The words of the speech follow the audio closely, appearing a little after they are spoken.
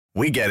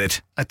We get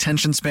it.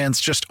 Attention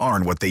spans just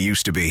aren't what they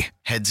used to be.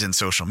 Heads in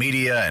social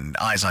media and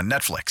eyes on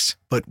Netflix.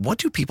 But what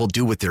do people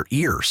do with their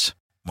ears?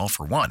 Well,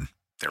 for one,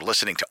 they're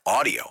listening to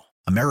audio.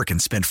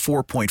 Americans spend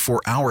 4.4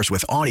 hours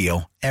with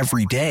audio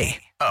every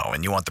day. Oh,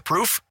 and you want the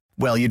proof?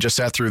 Well, you just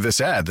sat through this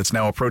ad that's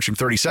now approaching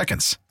 30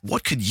 seconds.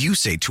 What could you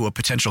say to a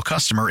potential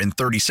customer in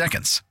 30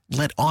 seconds?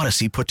 Let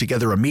Odyssey put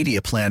together a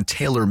media plan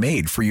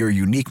tailor-made for your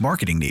unique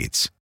marketing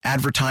needs.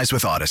 Advertise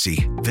with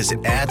Odyssey.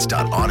 Visit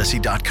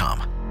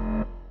ads.odyssey.com.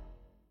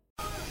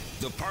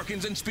 The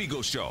Parkins and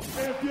Spiegel Show.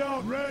 If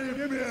y'all ready,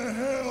 give me a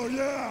hell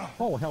yeah.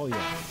 Oh, hell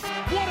yeah.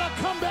 What a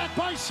comeback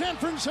by San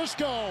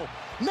Francisco.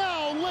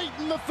 Now, late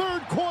in the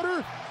third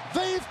quarter,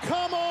 they've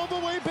come all the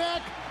way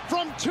back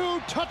from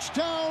 2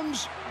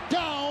 touchdowns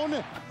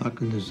down. How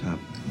could this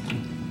happen?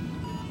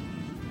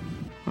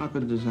 How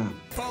could this happen?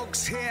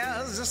 Folks,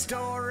 here's a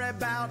story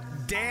about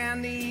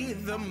Danny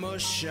the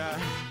Musher.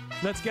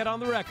 Let's get on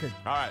the record.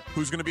 All right,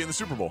 who's going to be in the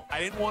Super Bowl? I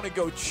didn't want to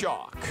go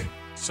chalk,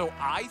 so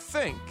I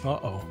think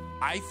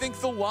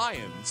the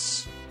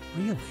Lions.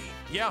 Really?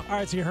 Yeah. All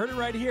right, so you heard it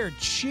right here.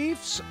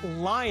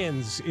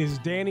 Chiefs-Lions is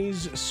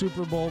Danny's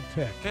Super Bowl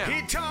pick. Yeah.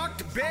 He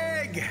talked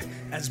big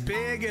as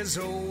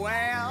a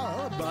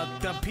whale, but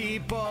the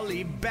people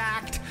he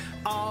backed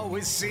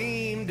always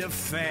seemed to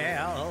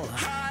fail.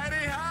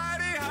 Heidi,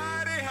 Heidi,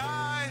 Heidi,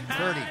 hi.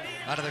 Purdy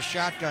out of the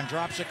shotgun,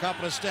 drops a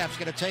couple of steps,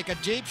 going to take a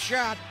deep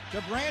shot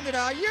to Brandon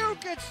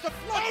Ayuk. It's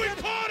deflected. Oh, he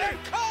caught it!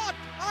 Caught!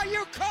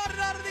 Ayuk caught it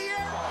out of the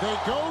air. They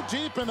go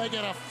deep, and they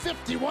get a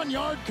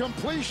 51-yard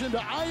completion to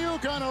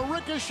Ayuk on a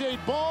ricochet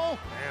ball.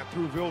 And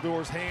through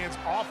Vildor's hands,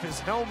 off his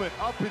helmet,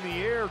 up in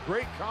the air.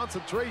 Great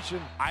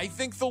concentration. I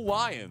think the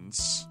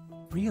Lions.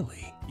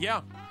 Really?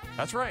 Yeah,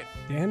 that's right.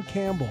 Dan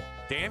Campbell.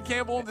 Dan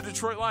Campbell and the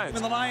Detroit Lions.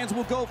 And the Lions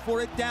will go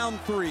for it, down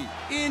 3.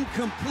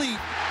 Incomplete.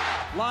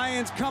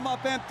 Lions come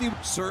up empty.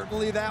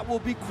 Certainly that will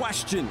be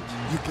questioned.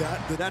 You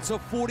got the... That's a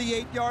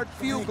 48-yard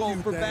field goal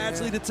for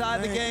Badgley to tie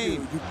the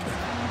game.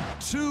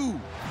 2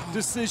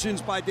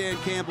 decisions by Dan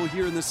Campbell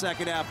here in the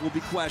second half will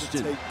be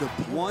questioned.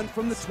 One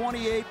from the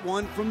 28,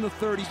 one from the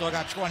 30. Still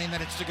got 20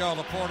 minutes to go.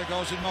 Laporta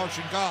goes in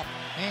motion. Goff,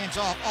 hands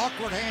off.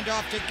 Awkward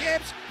handoff to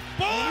Gibbs.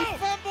 Ball! He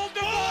fumbled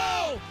the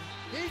ball!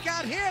 He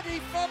got hit. He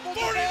fumbled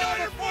the ball.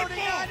 The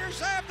 49ers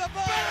have the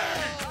ball.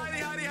 Heidi,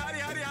 Heidi, Heidi,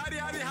 Heidi, Heidi,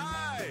 Heidi,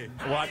 hi.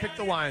 Well, I picked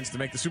the Lions to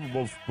make the Super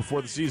Bowl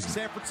before the season.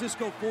 San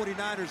Francisco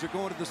 49ers are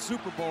going to the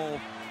Super Bowl,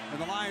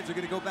 and the Lions are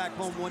going to go back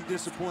home one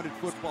disappointed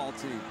football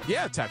team.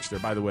 Yeah, Texter,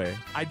 by the way.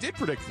 I did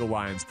predict the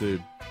Lions to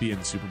be in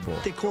the Super Bowl.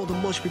 They call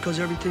him mush because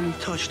everything he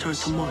touched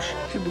turns to mush.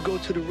 People go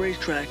to the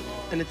racetrack,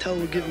 and the teller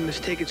will give him his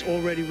tickets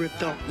already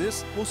ripped up.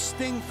 This will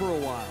sting for a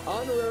while.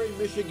 Honorary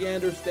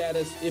Michigander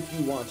status if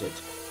you want it.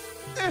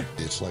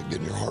 It's like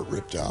getting your heart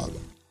ripped out.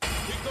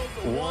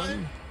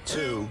 1,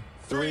 2,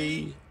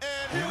 3,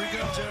 and here we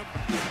go, Jim.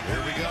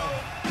 Here we go.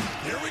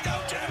 Here we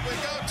go, Jim. Here we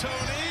go,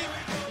 Tony.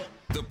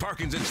 The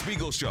Parkins and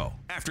Spiegel Show.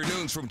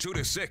 Afternoons from 2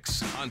 to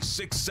 6 on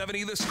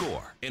 670 The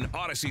Score in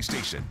Odyssey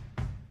Station.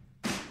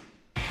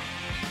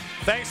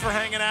 Thanks for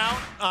hanging out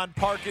on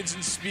Parkins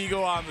and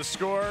Spiegel on The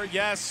Score.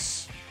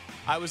 Yes,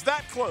 I was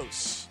that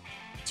close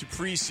to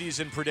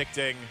preseason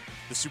predicting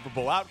the Super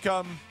Bowl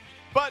outcome,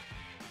 but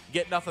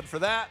get nothing for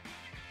that.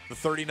 The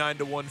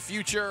 39-1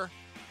 future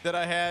that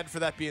I had for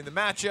that being the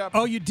matchup.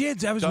 Oh, you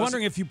did? I was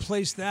wondering if you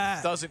placed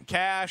that. Doesn't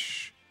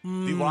cash.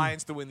 The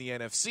Lions to win the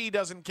NFC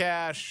doesn't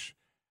cash.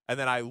 And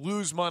then I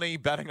lose money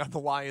betting on the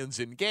Lions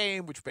in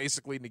game, which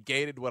basically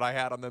negated what I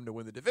had on them to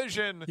win the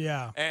division.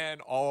 Yeah. And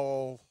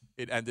all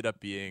it ended up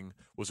being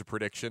was a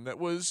prediction that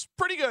was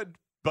pretty good,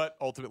 but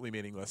ultimately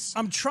meaningless.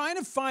 I'm trying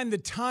to find the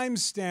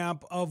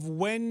timestamp of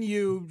when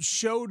you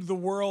showed the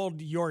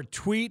world your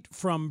tweet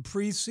from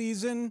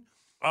preseason.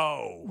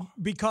 Oh.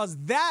 Because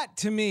that,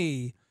 to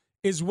me,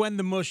 is when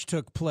the mush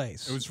took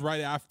place. It was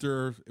right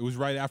after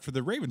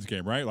the Ravens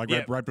game, right?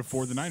 Right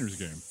before the Niners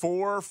game.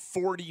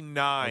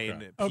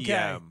 4:49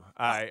 p.m.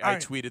 I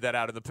tweeted that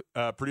out, and the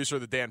producer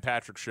of the Dan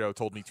Patrick Show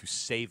told me to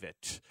save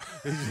it.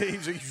 He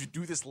was like, you should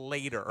do this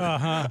later.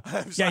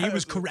 He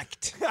was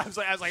correct. I was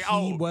like,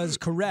 oh, he was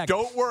correct.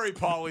 Don't worry,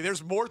 Paulie.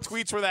 There's more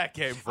tweets where that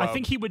came from. I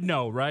think he would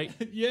know, right?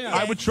 Yeah,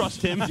 I would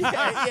trust him.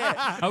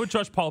 Yeah. I would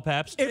trust Paul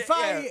Pabst. If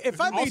I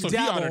may also,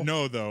 dabble, he ought to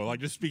know though.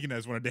 Like, just speaking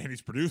as one of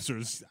Danny's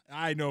producers,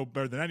 I know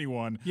better than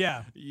anyone.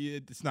 Yeah,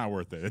 it's not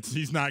worth it.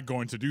 He's not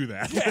going to do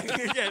that.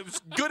 Yeah, it was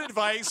good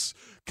advice,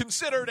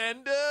 considered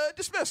and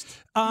dismissed.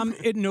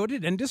 It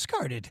noted and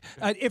discarded.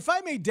 If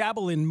I may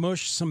dabble in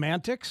mush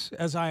semantics,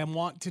 as I am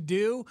wont to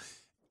do,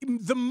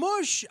 the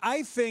mush,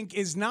 I think,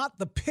 is not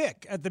the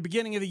pick at the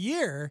beginning of the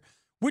year,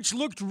 which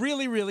looked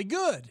really, really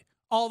good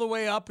all the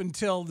way up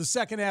until the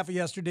second half of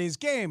yesterday's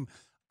game.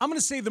 I'm going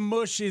to say the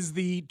mush is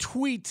the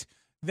tweet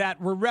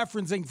that we're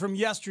referencing from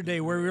yesterday,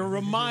 where it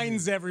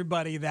reminds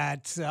everybody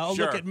that,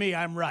 look at me,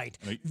 I'm right.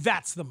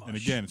 That's the mush. And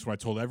again, it's what I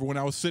told everyone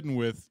I was sitting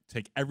with,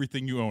 take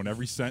everything you own,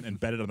 every cent, and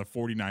bet it on the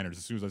 49ers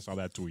as soon as I saw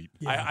that tweet.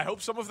 Yeah. I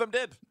hope some of them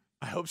did.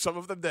 I hope some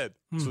of them did.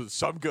 So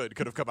some good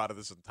could have come out of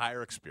this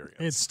entire experience.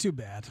 It's too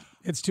bad.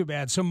 It's too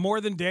bad. So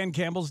more than Dan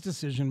Campbell's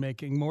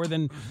decision-making, more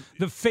than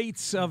the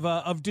fates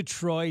of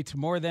Detroit,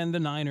 more than the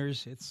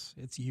Niners,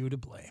 it's you to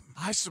blame.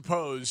 I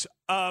suppose.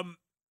 I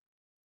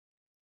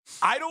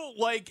don't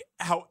like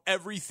how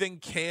everything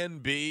can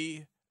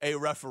be a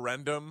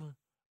referendum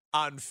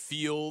on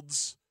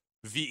Fields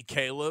v.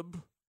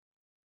 Caleb.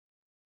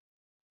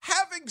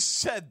 Having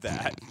said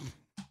that,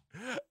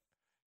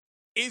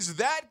 is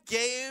that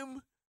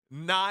game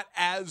not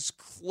as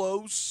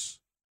close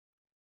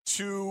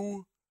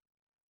to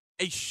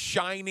a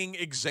shining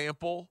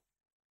example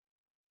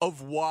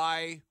of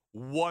why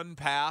one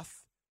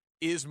path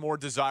is more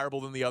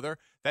desirable than the other?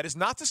 That is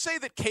not to say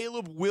that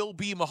Caleb will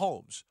be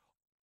Mahomes.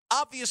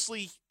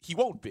 Obviously, he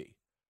won't be.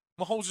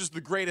 Mahomes is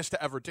the greatest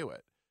to ever do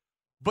it.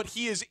 But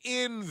he is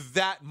in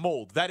that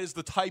mold. That is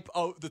the type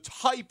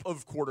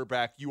of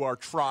quarterback you are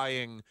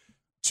trying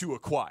to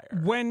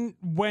acquire. When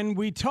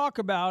we talk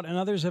about, and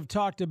others have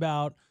talked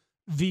about,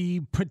 the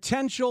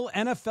potential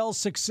NFL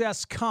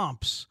success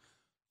comps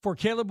for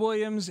Caleb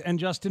Williams and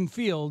Justin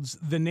Fields,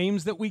 the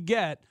names that we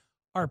get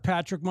are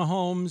Patrick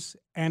Mahomes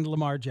and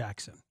Lamar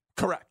Jackson.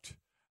 Correct.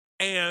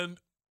 And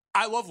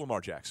I love Lamar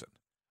Jackson.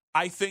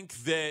 I think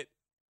that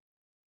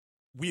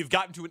we've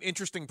gotten to an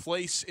interesting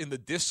place in the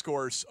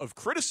discourse of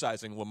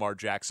criticizing Lamar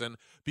Jackson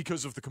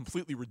because of the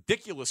completely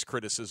ridiculous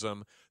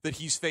criticism that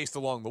he's faced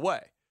along the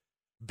way.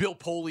 Bill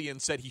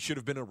Polian said he should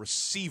have been a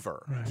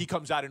receiver. Right. He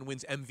comes out and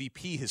wins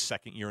MVP his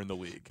second year in the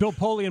league. Bill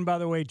Polian, by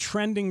the way,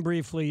 trending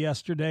briefly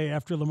yesterday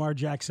after Lamar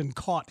Jackson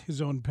caught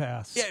his own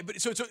pass. Yeah,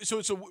 but so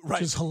right.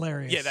 Which is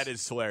hilarious. Yeah, that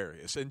is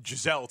hilarious. And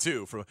Giselle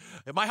too.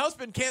 My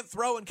husband can't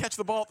throw and catch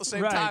the ball at the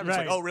same time. It's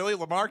like, oh, really?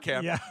 Lamar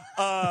can. Yeah.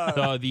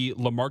 The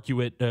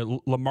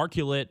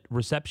Lamarculate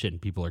reception,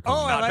 people are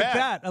calling it. I like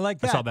that. I like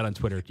that. I saw that on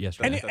Twitter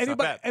yesterday.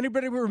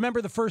 Anybody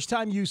remember the first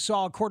time you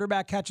saw a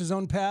quarterback catch his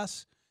own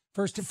pass?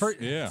 First,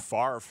 yeah.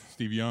 Favre.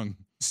 Steve Young.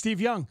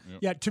 Yep.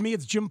 Yeah, to me,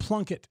 it's Jim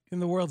Plunkett in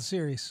the World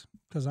Series.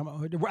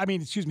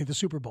 The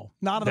Super Bowl.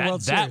 Not in the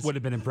World Series. That would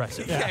have been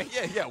impressive. Yeah.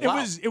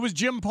 Wow. It was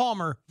Jim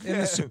Palmer in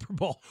the Super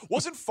Bowl.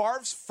 Wasn't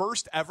Favre's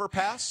first ever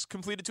pass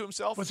completed to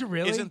himself? Was it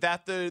really? Isn't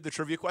that the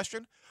trivia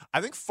question?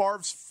 I think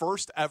Favre's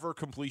first ever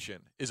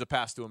completion is a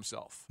pass to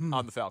himself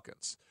on the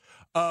Falcons.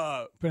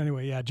 But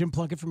anyway, yeah, Jim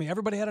Plunkett for me.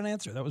 Everybody had an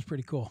answer. That was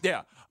pretty cool.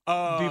 Yeah.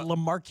 The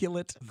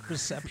Lamarculate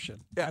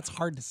reception. Yeah. That's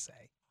hard to say.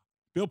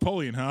 Bill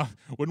Polian, huh?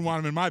 Wouldn't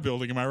want him in my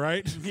building, am I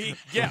right?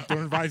 Yeah.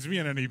 Don't advise me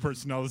on any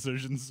personnel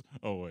decisions.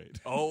 Oh,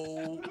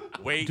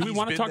 wait. Do we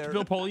want to talk to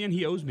Bill Polian?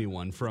 He owes me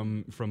one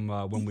from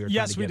when we were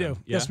Yes, trying to we get do.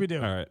 him. Yeah? Yes, we do.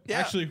 All right. Yeah.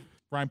 Actually,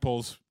 Brian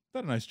Poles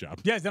done a nice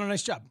job. Yeah, he's done a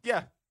nice job.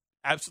 Yeah,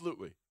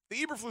 absolutely.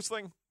 The Eberflus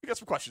thing, we got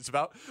some questions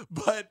about,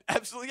 but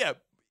absolutely, yeah.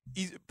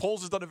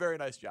 Poles has done a very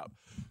nice job.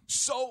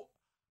 So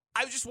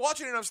I was just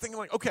watching it and I was thinking,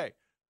 like, okay,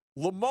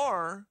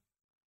 Lamar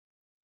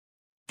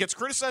gets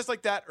criticized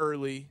like that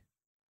early.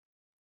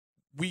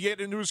 We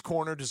get into his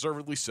corner,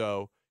 deservedly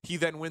so. He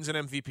then wins an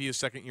MVP his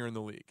second year in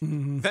the league.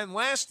 Mm-hmm. Then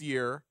last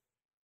year,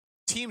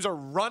 teams are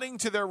running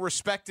to their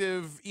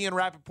respective Ian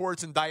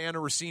Rappaports and Diana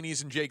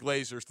Rossini's and Jay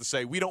Glazers to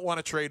say, we don't want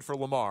to trade for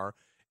Lamar.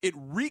 It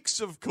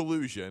reeks of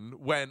collusion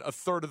when a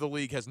third of the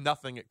league has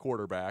nothing at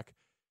quarterback.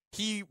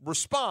 He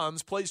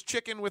responds, plays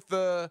chicken with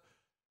the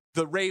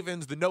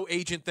Ravens, the no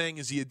agent thing,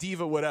 is he a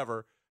diva,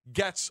 whatever,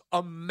 gets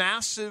a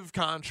massive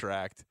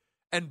contract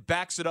and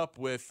backs it up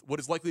with what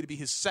is likely to be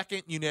his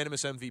second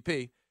unanimous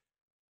MVP.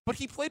 But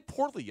he played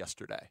poorly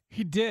yesterday.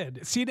 He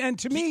did. See, and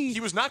to me, he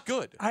was not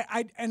good.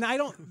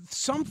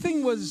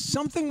 Something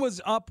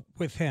was up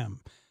with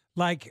him.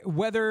 Like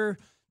whether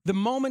the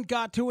moment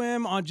got to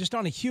him on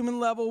a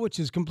human level, which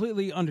is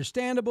completely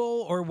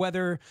understandable, or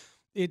whether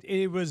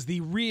it was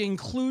the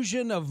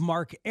re-inclusion of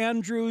Mark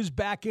Andrews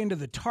back into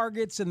the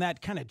targets, and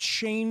that kind of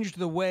changed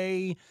the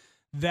way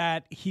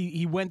that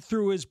he went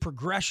through his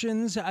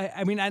progressions.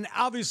 I mean, and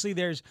obviously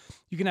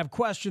you can have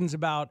questions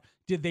about,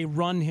 did they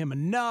run him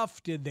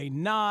enough? Did they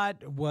not?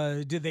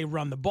 Did they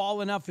run the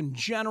ball enough in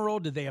general?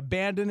 Did they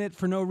abandon it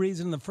for no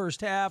reason in the first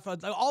half?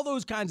 All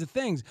those kinds of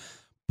things.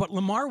 But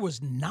Lamar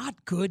was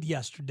not good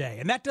yesterday.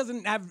 And that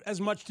doesn't have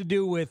as much to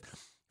do with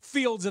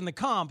Fields in the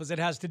comp as it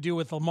has to do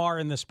with Lamar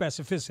and the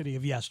specificity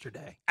of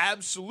yesterday.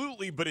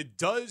 Absolutely, but it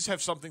does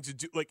have something to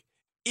do, like,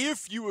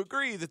 if you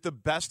agree that the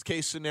best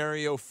case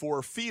scenario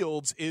for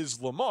Fields is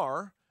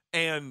Lamar,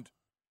 and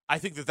I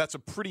think that that's a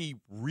pretty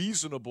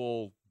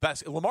reasonable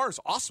best. Lamar is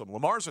awesome.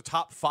 Lamar is a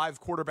top 5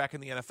 quarterback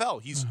in the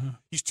NFL. He's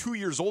 2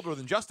 years older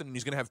than Justin, and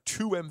he's going to have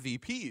 2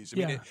 MVPs.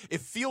 I mean,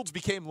 if Fields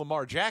became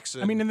Lamar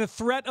Jackson. I mean, and the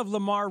threat of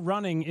Lamar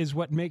running is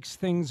what makes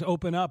things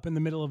open up in the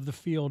middle of the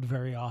field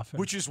very often.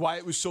 Which is why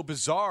it was so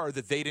bizarre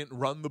that they didn't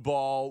run the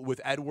ball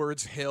with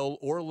Edwards, Hill,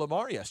 or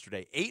Lamar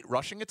yesterday. 8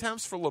 rushing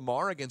attempts for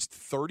Lamar against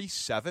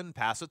 37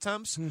 pass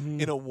attempts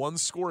in a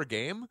 1-score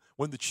game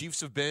when the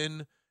Chiefs have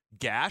been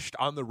gashed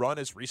on the run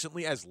as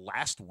recently as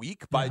last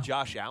week by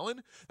Josh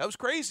Allen. That was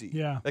crazy.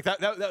 Yeah. Like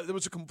that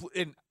was a complete,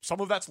 and some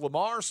of that's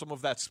Lamar, some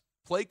of that's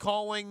play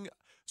calling.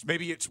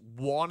 maybe it's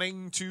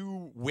wanting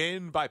to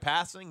win by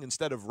passing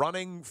instead of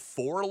running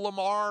for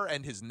Lamar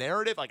and his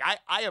narrative. Like,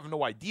 I have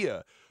no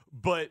idea,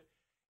 but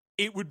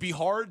it would be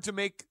hard to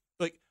make,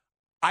 like,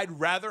 I'd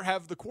rather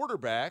have the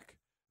quarterback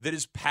that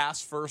is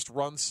pass first,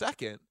 run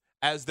second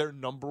as their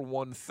number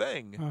one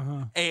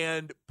thing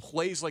and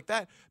plays like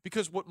that.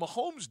 Because what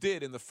Mahomes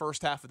did in the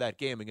first half of that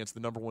game against the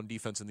number one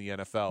defense in the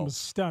NFL was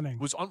stunning.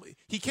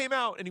 He came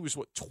out and he was,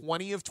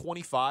 20 of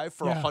 25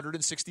 for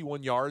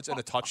 161 yards and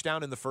a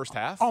touchdown in the first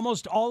half?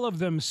 Almost all of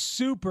them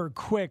super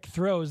quick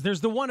throws.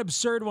 There's the one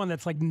absurd one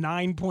that's like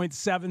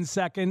 9.7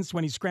 seconds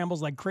when he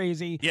scrambles like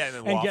crazy. Yeah,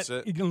 and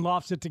then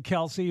lofts it to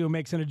Kelsey, who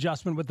makes an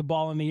adjustment with the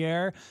ball in the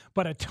air.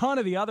 But a ton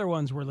of the other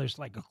ones were just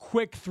like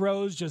quick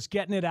throws, just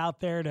getting it out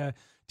there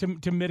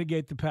to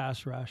mitigate the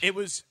pass rush. It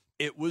was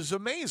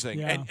amazing.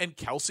 Yeah. And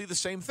Kelsey, the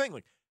same thing.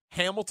 Like,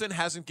 Hamilton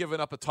hasn't given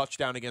up a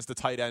touchdown against a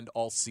tight end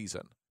all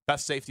season.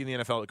 Best safety in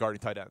the NFL at guarding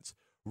tight ends.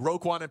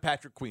 Roquan and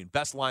Patrick Queen,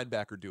 best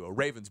linebacker duo.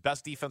 Ravens,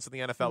 best defense in the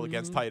NFL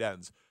against tight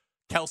ends.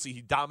 Kelsey,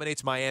 he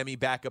dominates Miami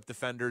backup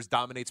defenders,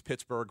 dominates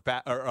Pittsburgh,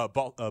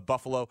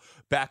 Buffalo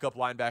backup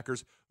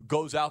linebackers,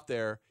 goes out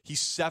there.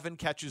 He's 7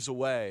 catches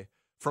away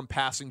from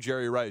passing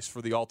Jerry Rice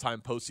for the all-time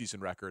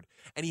postseason record,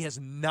 and he has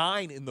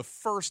 9 in the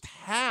first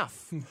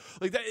half.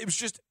 Like that,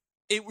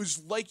 it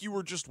was like you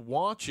were just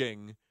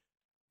watching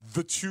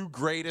the two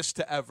greatest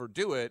to ever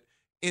do it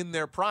in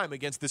their prime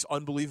against this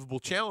unbelievable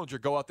challenger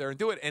go out there and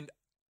do it. And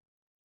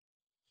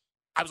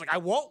I was like, I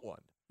want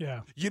one.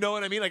 Yeah. You know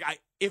what I mean? Like,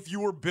 if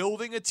you were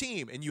building a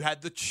team and you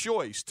had the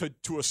choice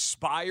to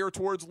aspire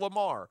towards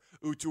Lamar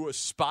or to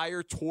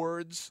aspire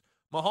towards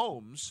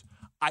Mahomes,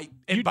 by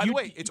the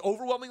way, it's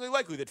overwhelmingly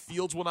likely that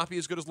Fields will not be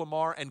as good as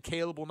Lamar and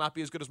Caleb will not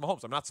be as good as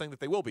Mahomes. I'm not saying that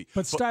they will be.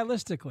 But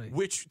stylistically.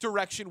 Which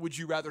direction would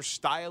you rather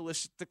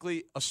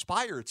stylistically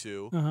aspire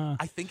to?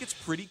 I think it's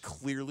pretty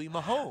clearly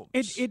Mahomes.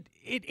 It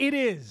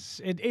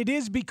is. It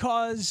is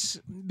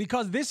because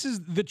this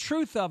is the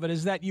truth of it,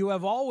 is that you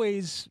have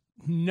always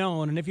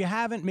known, and if you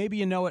haven't, maybe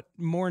you know it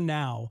more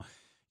now,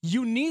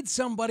 you need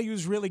somebody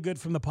who's really good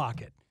from the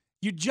pocket.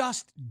 You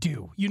just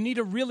do. You need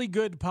a really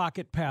good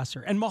pocket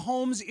passer. And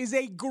Mahomes is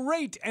a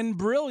great and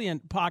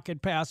brilliant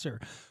pocket passer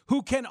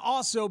who can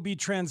also be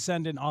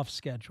transcendent off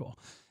schedule.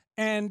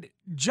 And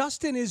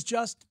Justin is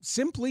just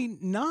simply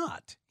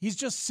not. He's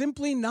just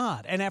simply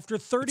not. And after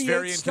 38 it's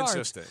very starts,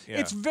 inconsistent. Yeah.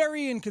 It's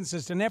very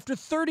inconsistent. After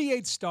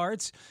 38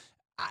 starts,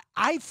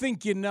 I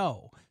think you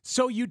know.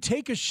 So you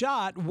take a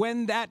shot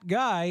when that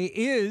guy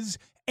is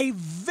a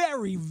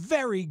very,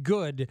 very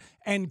good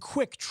and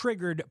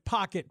quick-triggered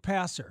pocket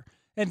passer.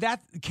 And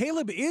that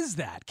Caleb is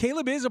that.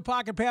 Caleb is a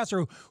pocket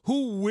passer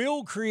who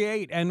will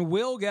create and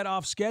will get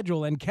off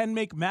schedule and can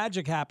make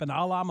magic happen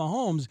a la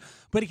Mahomes,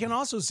 but he can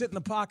also sit in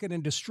the pocket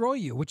and destroy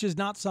you, which is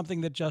not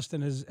something that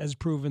Justin has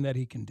proven that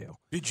he can do.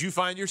 Did you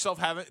find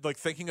yourself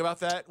thinking about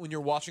that when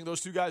you're watching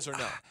those two guys or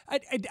no?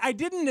 I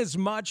didn't as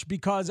much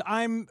because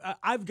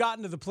I've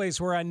gotten to the place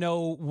where I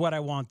know what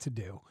I want to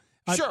do.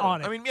 Sure.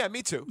 On it. I mean, yeah,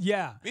 me too.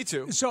 Yeah. Me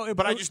too. So,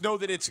 but I just know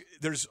that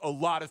there's a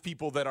lot of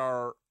people that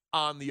are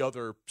on the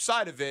other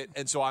side of it,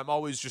 and so I'm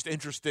always just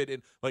interested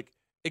in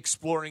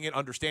exploring it,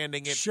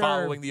 understanding it,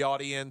 following the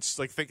audience,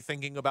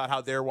 thinking about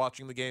how they're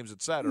watching the games,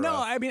 etc. No,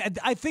 I mean,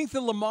 I think the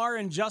Lamar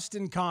and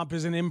Justin comp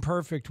is an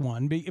imperfect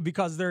one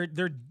because they're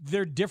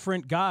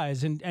different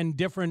guys and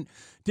different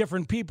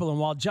people. And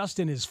while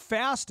Justin is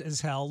fast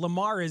as hell,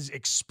 Lamar is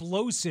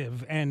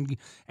explosive and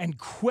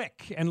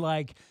quick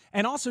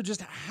and also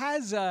just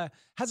has a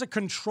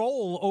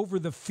control over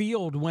the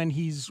field when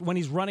he's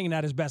running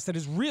at his best that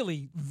is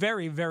really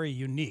very, very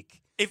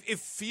unique. If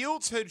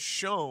Fields had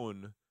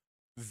shown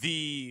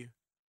the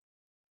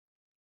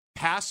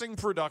passing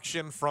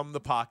production from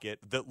the pocket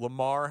that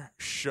Lamar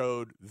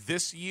showed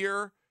this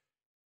year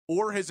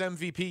or his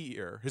MVP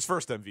year, his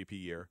first MVP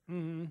year,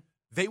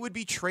 they would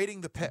be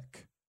trading the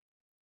pick.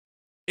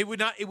 It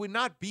would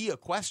not be a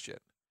question.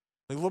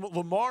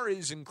 Lamar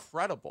is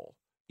incredible.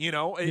 You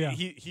know,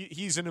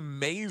 he's an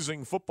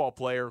amazing football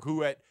player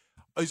who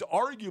is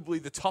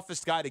arguably the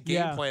toughest guy to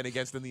game plan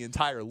against in the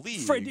entire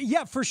league.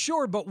 For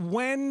sure. But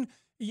when,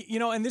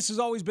 and this has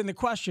always been the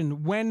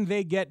question, when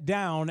they get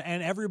down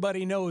and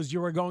everybody knows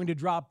you are going to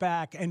drop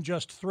back and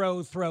just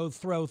throw,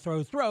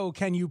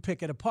 can you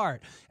pick it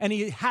apart? And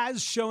he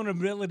has shown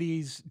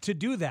abilities to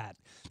do that.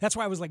 That's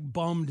why I was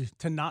bummed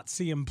to not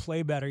see him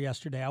play better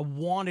yesterday. I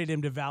wanted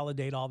him to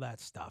validate all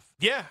that stuff.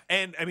 Yeah,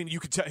 and I mean, you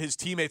could tell his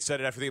teammates said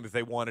it after the game that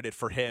they wanted it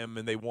for him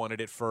and they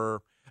wanted it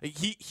for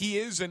he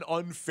has been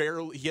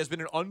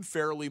an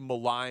unfairly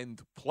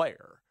maligned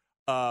player.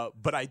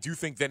 But I do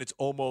think that it's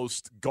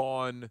almost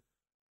gone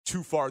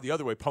too far the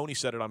other way. Pony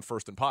said it on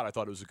First and Pod. I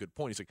thought it was a good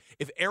point. He's like,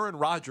 if Aaron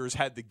Rodgers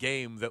had the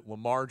game that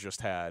Lamar just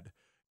had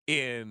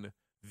in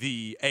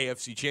the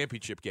AFC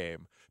Championship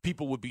game,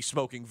 people would be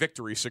smoking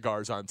victory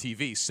cigars on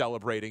TV,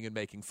 celebrating and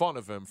making fun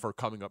of him for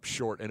coming up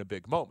short in a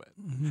big moment.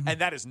 Mm-hmm. And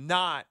that is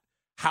not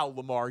how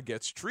Lamar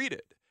gets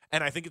treated.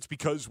 And I think it's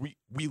because we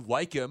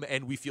like him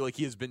and we feel like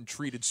he has been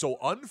treated so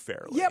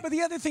unfairly. Yeah, but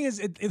the other thing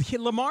is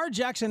Lamar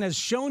Jackson has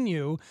shown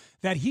you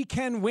that he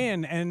can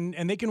win,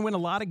 and they can win a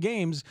lot of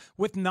games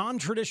with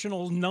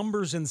non-traditional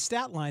numbers and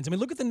stat lines. I mean,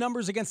 look at the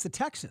numbers against the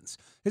Texans.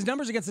 His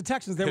numbers against the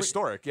Texans, they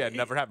historic. Yeah, it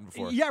never happened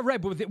before. Yeah,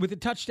 right, but with the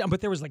touchdown,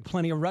 but there was like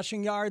plenty of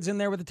rushing yards in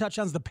there with the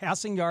touchdowns. The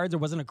passing yards, there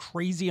wasn't a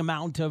crazy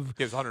amount of.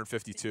 It was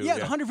 152. Yeah,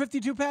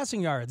 152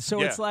 passing yards.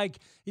 So it's like,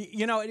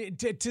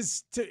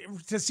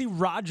 to see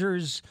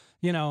Rodgers,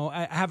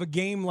 have a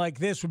game like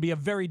this would be a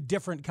very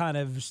different kind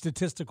of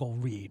statistical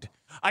read.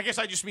 I guess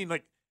I just mean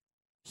like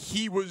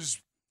he was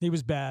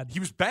bad. He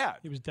was bad.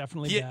 He was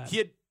definitely bad. He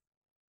had.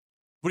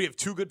 What do you have?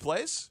 2 good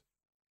plays.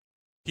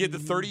 He had the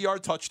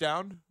 30-yard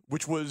touchdown,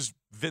 which was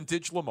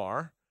vintage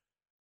Lamar,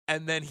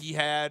 and then he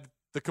had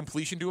the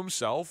completion to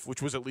himself,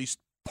 which was at least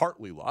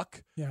partly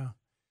luck. Yeah.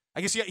 I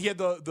guess he had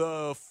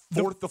the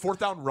fourth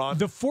down run.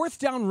 The fourth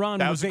down run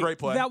was a great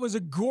play. That was a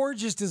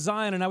gorgeous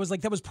design, and I was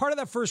like, that was part of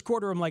that first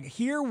quarter. I'm like,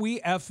 here we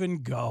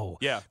effing go.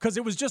 Yeah. Because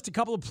it was just a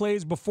couple of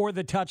plays before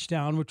the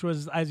touchdown, which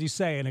was, as you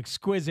say, an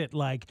exquisite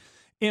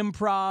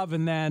improv,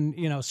 and then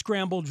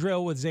scramble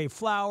drill with Zay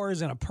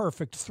Flowers and a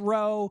perfect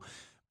throw.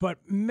 But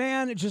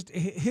man, just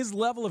his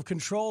level of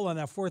control on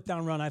that fourth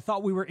down run, I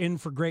thought we were in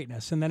for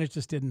greatness, and then it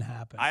just didn't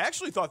happen. I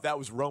actually thought that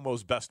was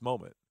Romo's best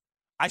moment.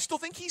 I still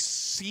think he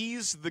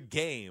sees the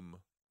game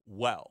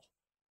well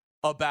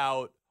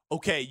about,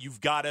 okay, you've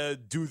got to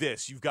do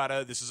this.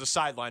 This is a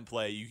sideline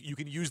play. You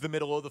can use the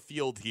middle of the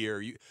field here.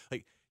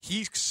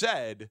 He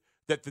said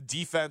that the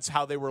defense,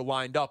 how they were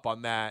lined up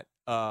on that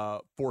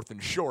 4th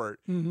and short,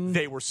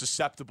 they were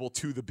susceptible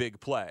to the big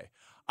play.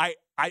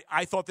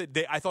 I thought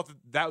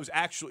that was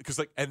actually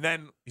because and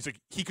then he's like,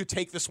 he could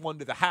take this one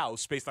to the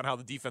house based on how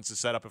the defense is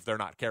set up if they're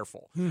not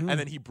careful. And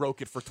then he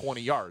broke it for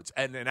 20 yards.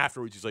 And then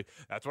afterwards he's like,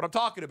 that's what I'm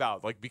talking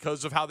about. Like,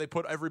 because of how they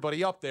put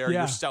everybody up there,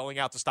 you're selling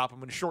out to stop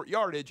him in short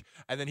yardage.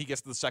 And then he gets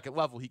to the second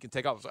level, he can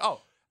take off. It's like,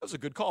 oh, that was a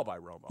good call by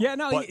Romo. Yeah,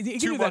 no, he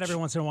can do that every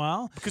once in a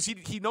while. Because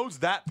he knows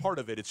that part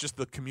of it. It's just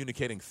the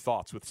communicating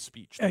thoughts with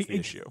speech that's the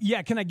issue.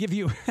 Yeah, can I give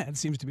you – it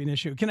seems to be an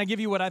issue. Can I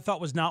give you what I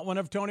thought was not one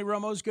of Tony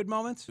Romo's good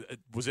moments?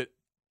 Was it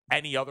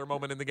any other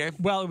moment in the game?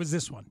 Well, it was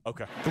this one.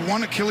 Okay. The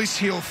one Achilles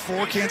heel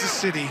for Kansas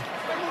City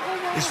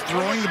is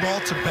throwing the ball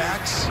to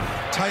backs,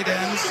 tight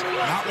ends,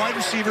 not wide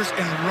receivers,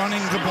 and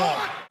running the ball.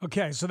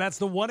 Okay, so that's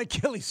the one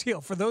Achilles heel.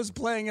 For those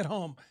playing at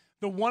home,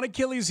 the one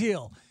Achilles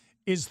heel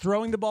is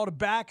throwing the ball to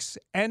backs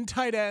and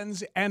tight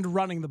ends and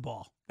running the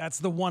ball. That's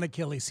the one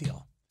Achilles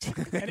heel.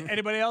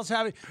 Anybody else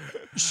have it?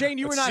 Shane,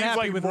 you were not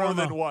happy with more Romo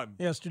than one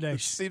yesterday.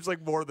 It seems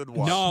like more than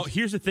one. No,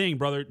 here's the thing,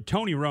 brother.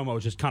 Tony Romo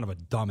is just kind of a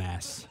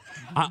dumbass.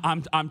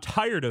 I'm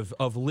tired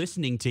of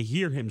listening to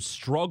hear him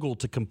struggle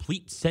to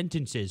complete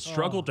sentences,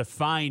 struggle to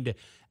find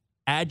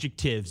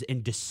adjectives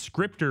and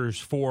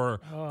descriptors for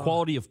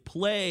quality of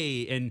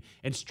play,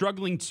 and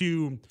struggling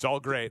to it's all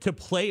great to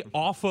play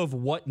off of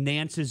what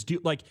Nance is do.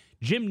 Like,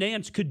 Jim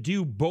Nance could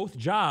do both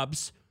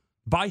jobs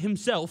by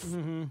himself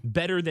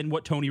better than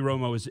what Tony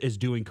Romo is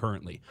doing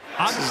currently.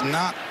 This is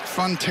not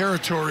fun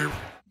territory.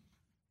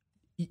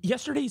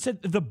 Yesterday he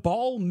said the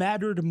ball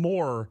mattered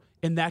more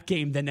in that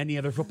game than any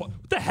other football.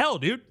 What the hell,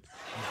 dude?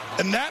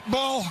 And that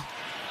ball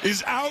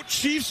is out.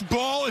 Chiefs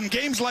ball in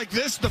games like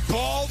this. The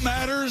ball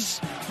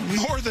matters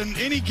more than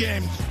any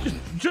game.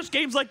 Just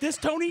games like this,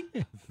 Tony?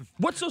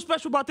 What's so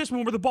special about this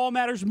one where the ball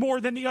matters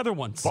more than the other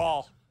ones?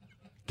 Ball.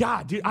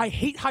 God, dude, I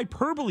hate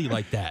hyperbole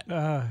like that.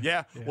 Well,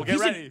 get He's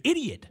ready. An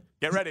idiot.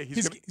 Get ready.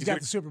 He's got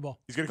the Super Bowl.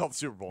 He's going to call the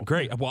Super Bowl.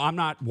 Great. Well, I'm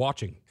not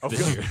watching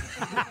this year.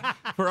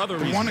 For other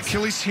reasons. One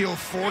Achilles heel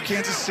for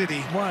Kansas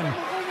City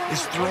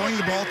is throwing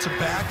the ball to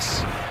backs,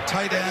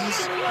 tight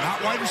ends,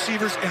 not wide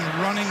receivers,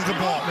 and running the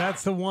ball.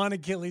 That's the one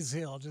Achilles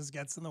heel. Just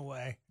gets in the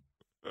way.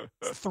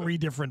 It's 3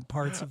 different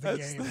parts of the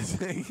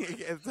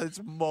game.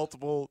 That's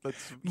multiple.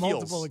 That's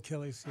multiple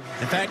Achilles heels.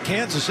 In fact,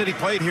 Kansas City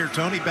played here,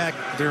 Tony, back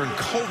during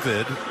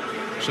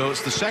COVID. So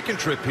it's the second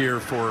trip here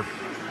for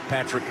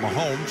Patrick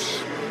Mahomes.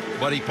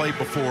 But he played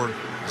before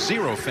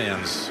 0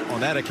 fans on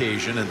that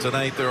occasion, and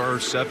tonight there are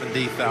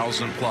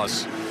 70,000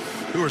 plus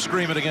who are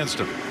screaming against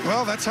him.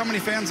 Well, that's how many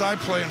fans I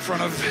play in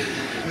front of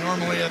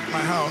normally at my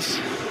house.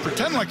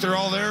 Pretend like they're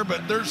all there,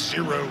 but there's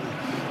 0.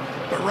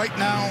 But right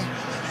now,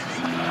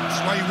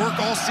 that's why you work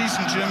all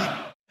season, Jim.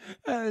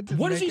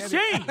 What is he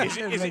saying?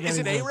 Is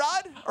it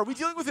A-Rod? Are we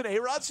dealing with an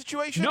A-Rod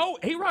situation? No,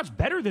 A-Rod's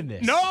better than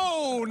this.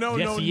 No.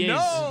 Yes, he is.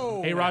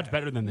 A-Rod's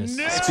better than this.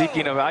 No.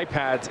 Speaking of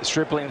iPads,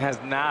 Stripling has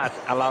not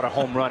allowed a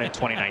home run in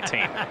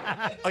 2019.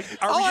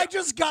 I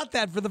just got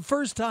that for the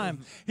first time.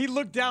 He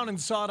looked down and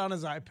saw it on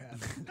his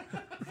iPad.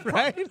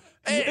 Right?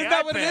 Hey, Isn't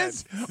that iPad. what it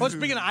is? Well,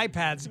 speaking of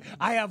iPads,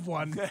 I have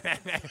one.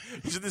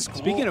 Isn't this cool?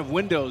 Speaking of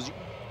Windows,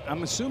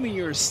 I'm assuming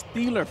you're a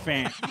Steeler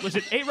fan.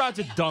 Listen, A-Rod's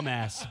a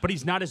dumbass, but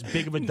he's not as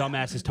big of a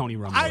dumbass as Tony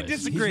Romo I is.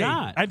 disagree. He's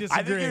not. I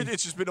disagree. I think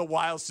it's just been a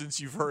while since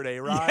you've heard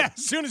A-Rod. Yeah,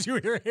 as soon as you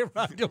hear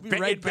A-Rod, you'll be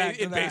right back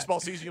to in that. baseball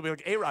season, you'll be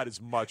like, A-Rod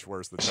is much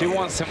worse than She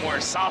wants some more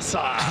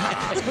salsa.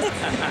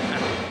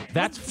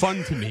 That's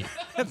fun to me.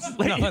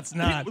 No, it's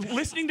not.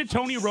 Listening to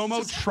Tony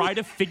Romo try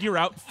to figure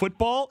out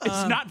football,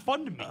 it's not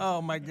fun to me.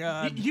 Oh, my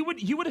God. You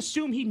would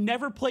assume he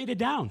never played it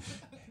down.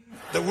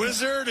 The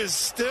Wizard is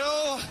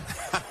still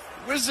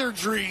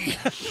Wizardry.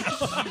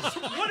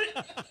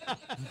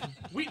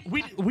 We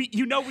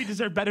we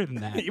deserve better than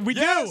that. We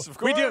do. Of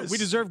course. We do. We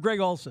deserve Greg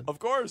Olson. Of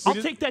course. I'll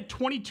take that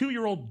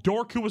 22-year-old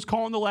dork who was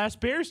calling the last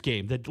Bears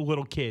game. That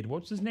little kid.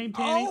 What's his name,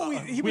 Danny? Oh,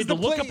 he we was had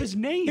to look up his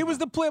name. He was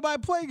the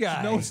play-by-play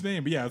guy. No, his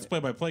name, but yeah, it's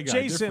play-by-play guy.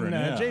 Jason.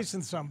 Yeah.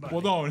 Jason somebody.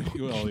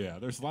 Yeah.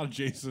 There's a lot of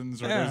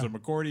Jasons, or there's a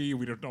McCourty.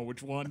 We don't know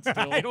which one.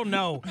 Still. I don't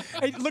know.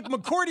 Hey, look,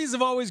 McCourties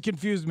have always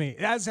confused me,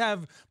 as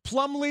have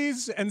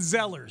Plumleys and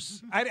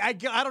Zellers. I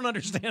don't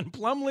understand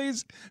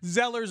Plumleys,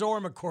 Zellers,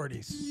 or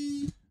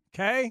McCourties.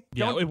 Okay?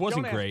 Yeah, it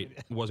wasn't great.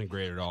 It wasn't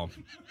great at all.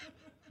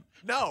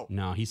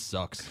 No, he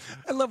sucks.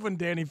 I love when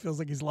Danny feels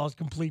like he's lost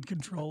complete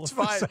control. It's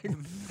fine.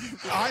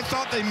 I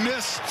thought they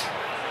missed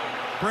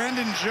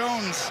Brandon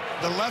Jones,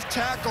 the left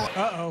tackle.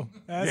 Uh-oh.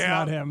 That's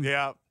not him.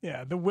 Yeah.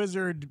 Yeah, the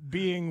wizard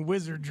being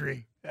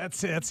wizardry.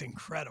 That's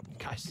incredible.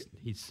 Guys,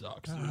 he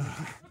sucks.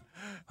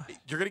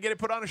 You're going to get it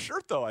put on a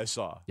shirt, though, I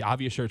saw. Yeah,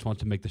 Obvious Shirts wants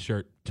to make the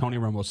shirt. Tony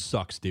Romo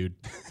sucks, dude.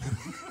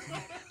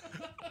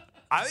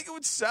 I think it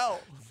would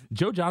sell.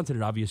 Joe Johnson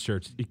at Obvious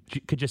Shirts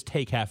could just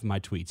take half of my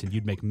tweets and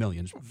you'd make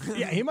millions.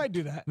 Yeah, he might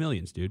do that.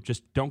 Millions, dude.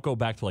 Just don't go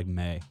back to like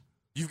May.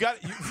 You've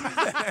got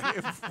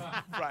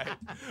right.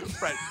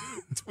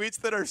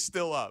 Tweets that are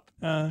still up.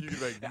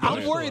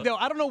 I'm worried though.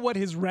 I don't know what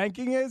his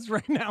ranking is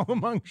right now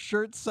among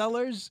shirt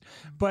sellers,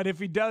 but if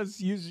he does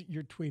use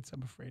your tweets,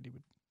 I'm afraid he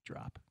would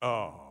drop.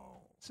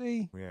 Oh,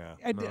 see, yeah,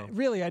 I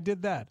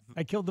did that.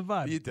 I killed the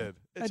vibe. You did.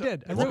 I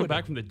did. Welcome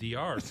back from the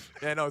DR.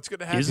 Yeah, no, it's good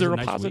to have. Is there a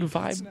nice positive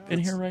week. vibe in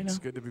here right now? It's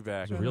good to be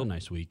back. It was a real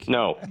nice week.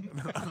 No.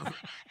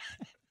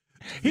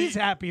 He's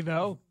happy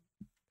though.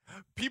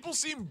 People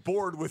seem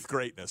bored with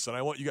greatness, and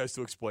I want you guys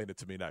to explain it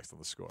to me next on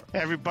The Score.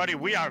 Everybody,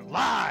 we are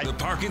live. The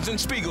Parkins and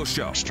Spiegel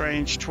Show.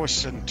 Strange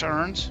twists and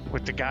turns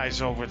with the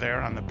guys over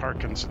there on the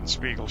Parkins and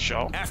Spiegel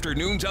Show.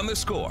 Afternoons on The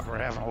Score. We're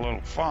having a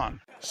little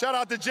fun. Shout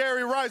out to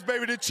Jerry Rice,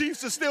 baby. The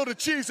Chiefs are still the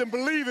Chiefs, and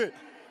believe it.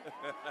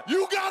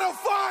 You gotta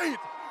fight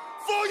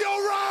for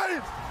your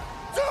right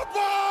to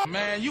ball.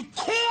 Man, you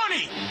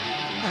corny.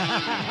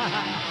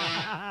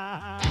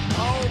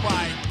 Oh,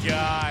 my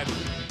God.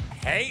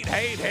 Hate.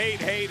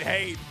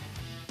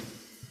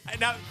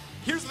 Now,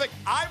 here's the thing.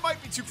 I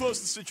might be too close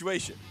to the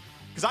situation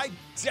because I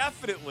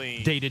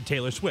definitely dated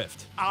Taylor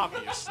Swift.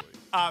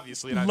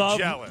 Obviously, and I'm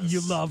jealous. You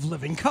love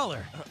Living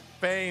Color.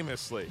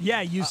 Famously.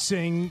 Yeah, you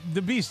sing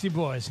the Beastie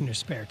Boys in your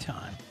spare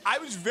time. I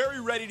was very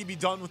ready to be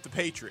done with the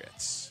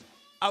Patriots.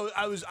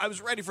 I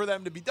was ready for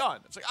them to be done.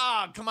 It's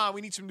like, come on,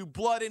 we need some new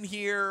blood in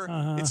here.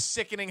 It's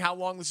sickening how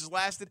long this has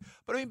lasted.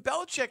 But I mean,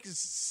 Belichick is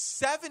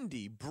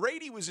 70.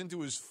 Brady was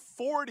into his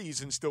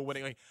 40s and still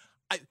winning.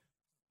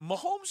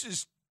 Mahomes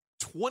is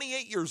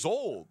 28 years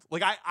old.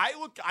 Like I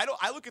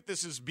look at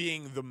this as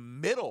being the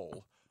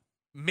middle,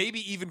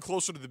 maybe even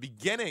closer to the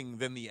beginning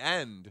than the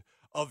end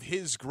of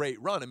his great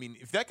run. I mean,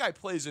 if that guy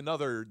plays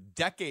another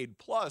decade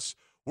plus,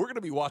 we're going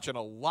to be watching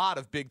a lot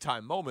of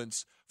big-time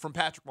moments from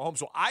Patrick Mahomes.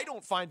 So I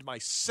don't find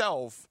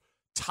myself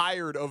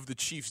tired of the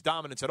Chiefs'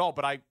 dominance at all.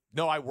 But I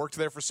know I worked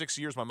there for 6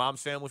 years. My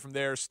mom's family from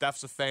there.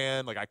 Steph's a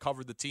fan. Like, I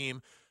covered the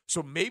team.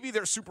 So maybe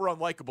they're super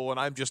unlikable, and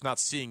I'm just not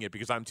seeing it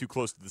because I'm too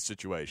close to the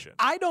situation.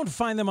 I don't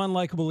find them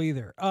unlikable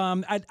either.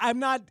 I'm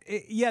not.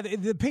 Yeah,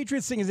 the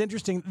Patriots thing is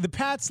interesting. The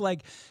Pats,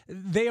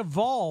 they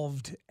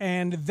evolved,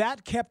 and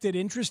that kept it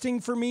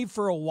interesting for me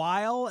for a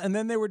while. And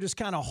then they were just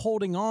kind of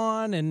holding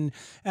on, and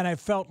I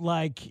felt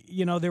like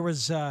there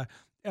was.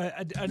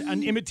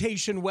 An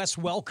imitation Wes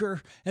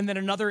Welker, and then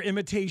another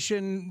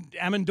imitation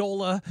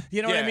Amendola.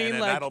 You know what I mean?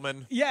 And an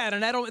Edelman. Yeah, and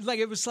an Edelman.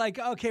 It was like,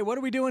 okay, what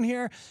are we doing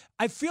here?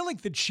 I feel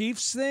like the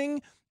Chiefs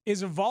thing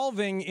is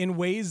evolving in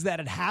ways that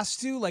it has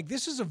to. Like,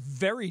 this is a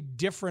very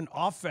different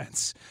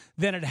offense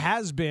than it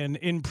has been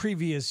in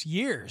previous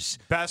years.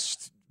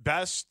 Best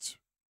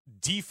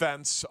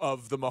defense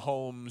of the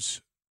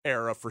Mahomes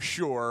era for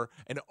sure,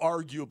 and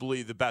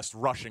arguably the best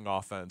rushing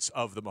offense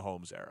of the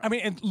Mahomes era. I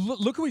mean, and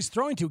look who he's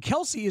throwing to.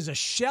 Kelsey is a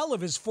shell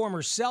of his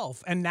former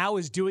self, and now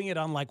is doing it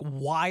on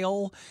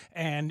wile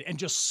and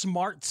just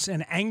smarts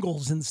and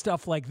angles and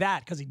stuff like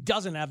that because he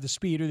doesn't have the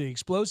speed or the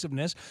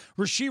explosiveness.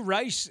 Rashee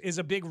Rice is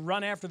a big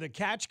run after the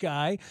catch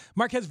guy.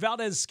 Marquez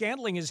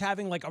Valdez-Scantling is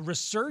having a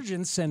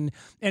resurgence and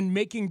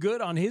making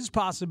good on his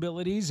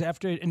possibilities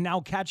after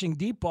now catching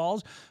deep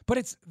balls.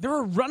 But they're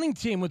a running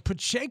team with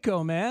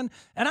Pacheco, man,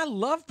 and I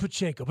love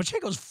Pacheco.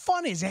 Pacheco's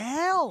fun as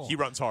hell. He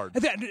runs hard.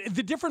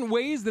 The different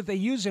ways that they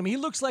use him, he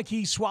looks like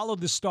he swallowed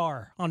the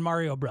star on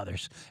Mario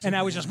Brothers. And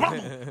now he's just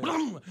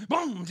boom,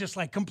 boom, just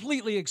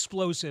completely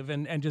explosive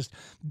and just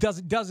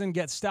doesn't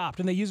get stopped.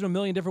 And they use him a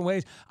million different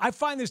ways. I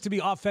find this to be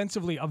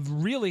offensively a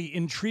really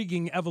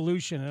intriguing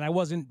evolution, and I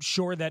wasn't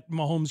sure that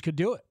Mahomes could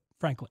do it,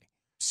 frankly.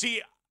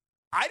 See,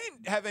 I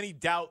didn't have any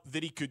doubt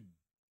that he could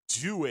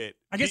do it.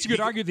 I guess you could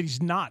argue that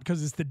he's not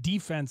because it's the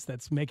defense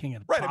that's making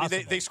it right. possible. I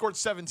mean, they scored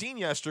 17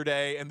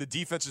 yesterday, and the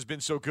defense has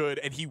been so good,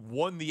 and he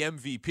won the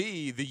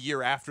MVP the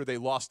year after they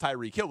lost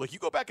Tyreek Hill. Like, you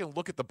go back and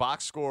look at the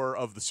box score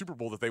of the Super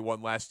Bowl that they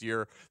won last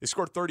year. They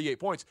scored 38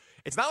 points.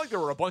 It's not like there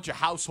were a bunch of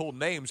household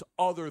names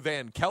other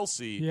than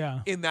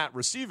Kelce in that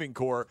receiving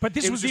core. But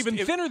this was even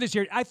thinner this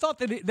year. I thought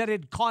that it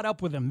had caught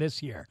up with him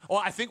this year.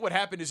 Well, I think what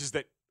happened is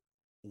that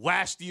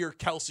last year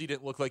Kelce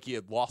didn't look like he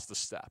had lost a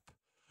step.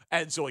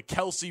 And so like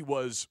Kelce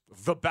was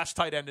the best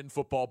tight end in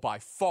football by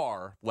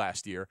far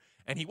last year,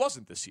 and he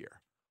wasn't this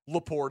year.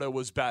 Laporta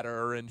was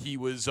better, and he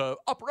was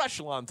upper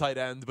echelon tight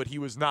end, but he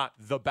was not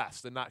the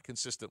best and not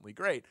consistently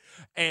great.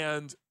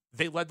 And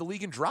they led the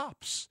league in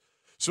drops.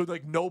 So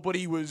like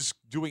nobody was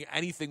doing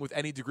anything with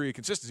any degree of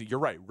consistency. You're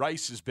right.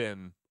 Rice has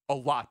been a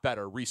lot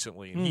better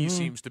recently, and he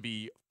seems to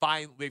be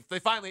fine. They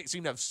finally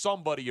seem to have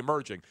somebody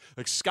emerging.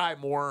 Like Sky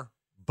Moore,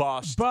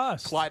 bust.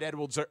 Clyde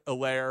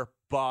Edwards-Helaire,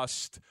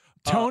 bust.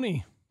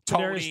 Tony,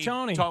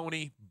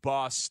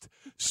 bust.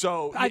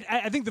 So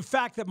I think the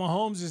fact that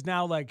Mahomes is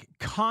now like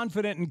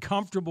confident and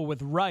comfortable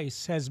with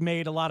Rice has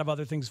made a lot of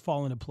other things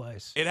fall into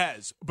place. It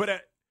has, but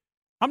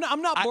I'm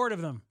not bored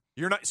of them.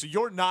 You're not. So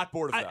you're not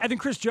bored of them. I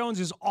think Chris Jones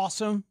is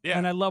awesome,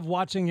 and I love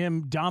watching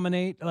him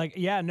dominate. Like,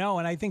 and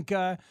I think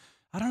I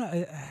don't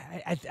know.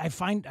 I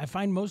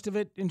find most of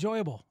it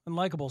enjoyable and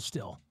likable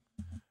still.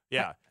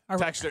 Yeah.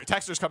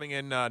 Texter's coming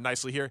in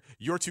nicely here.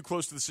 You're too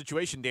close to the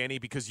situation, Danny,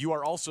 because you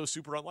are also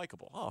super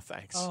unlikable. Oh,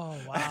 thanks. Oh,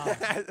 wow.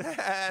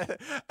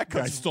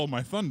 I stole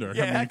my thunder.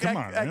 Yeah, I mean, come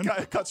on, man.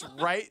 It cuts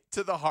right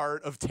to the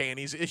heart of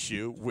Tanny's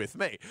issue with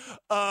me.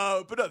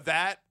 But no,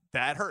 that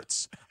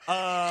hurts.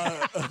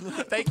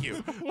 Thank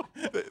you.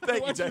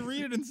 Thank you, Jack.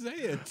 Read it and say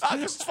it.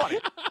 This is funny.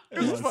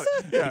 This is funny.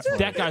 Yeah.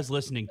 That guy's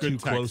listening too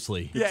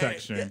closely. Good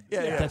text, Shane.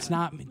 Yeah. That's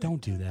not me.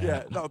 Don't do that.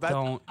 Yeah, no,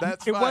 don't.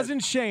 That's it fine.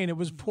 wasn't Shane. It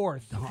was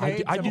Porth.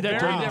 I do that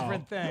during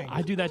different thing.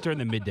 I do that during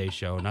the midday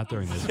show, not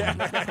during this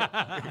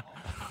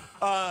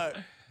one.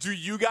 Do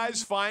you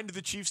guys find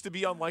the Chiefs to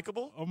be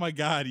unlikable? Oh, my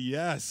God,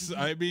 yes.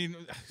 I mean,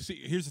 see,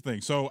 here's the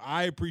thing. So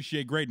I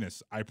appreciate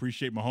greatness. I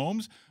appreciate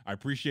Mahomes. I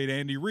appreciate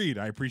Andy Reid.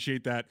 I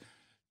appreciate that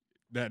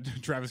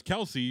Travis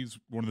Kelce's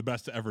one of the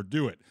best to ever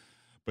do it.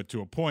 But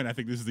to a point, I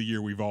think this is the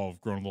year we've all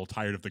grown a little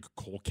tired of the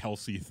Cole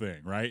Kelce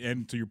thing, right?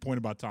 And to your point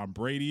about Tom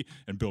Brady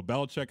and Bill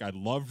Belichick, I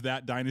loved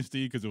that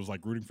dynasty because it was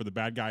like rooting for the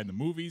bad guy in the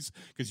movies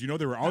because,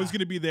 they were always going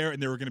to be there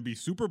and they were going to be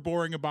super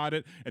boring about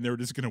it and they were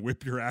just going to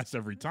whip your ass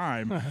every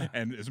time.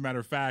 And as a matter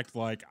of fact,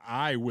 like,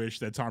 I wish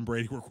that Tom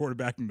Brady were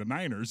quarterbacking the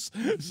Niners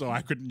so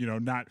I could,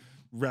 not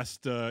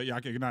rest. I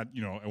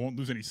won't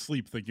lose any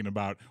sleep thinking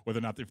about whether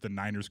or not if the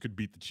Niners could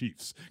beat the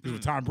Chiefs. Because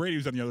with Tom Brady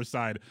who's on the other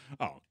side,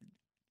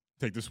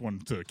 take this one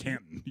to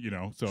Canton,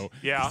 So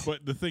yeah.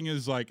 But the thing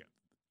is, like,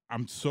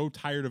 I'm so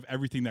tired of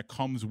everything that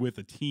comes with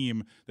a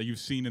team that you've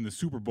seen in the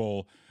Super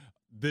Bowl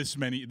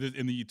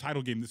in the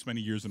title game this many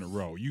years in a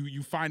row.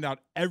 You find out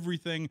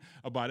everything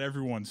about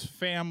everyone's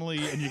family,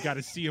 and you got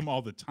to see them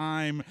all the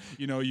time.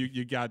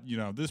 You got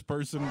this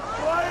person.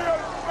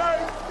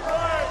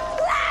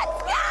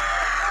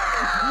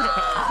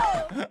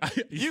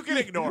 You can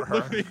ignore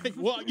her.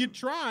 Well, you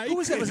try. Who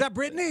was that? Was that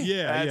Brittany?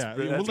 Yeah.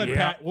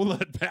 We'll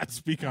let Pat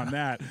speak on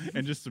that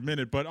in just a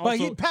minute. But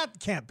also, Pat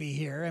can't be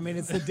here. I mean,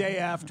 it's the day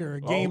after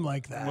a game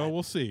like that. Well,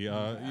 we'll see.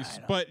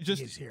 But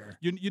just he's here.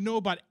 You know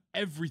about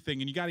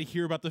everything, and you got to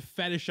hear about the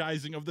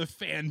fetishizing of the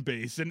fan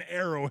base and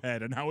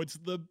Arrowhead and how it's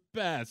the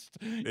best.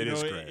 It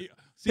is great.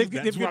 See,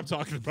 that's what I'm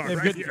talking about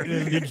right here.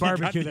 Good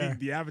barbecue there.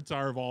 The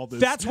avatar of all this.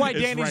 That's why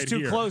is Danny's right too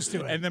here. close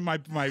to it. And then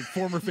my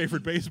former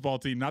favorite baseball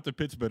team, not the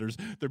Pittsburghers,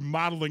 they're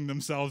modeling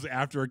themselves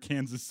after a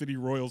Kansas City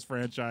Royals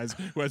franchise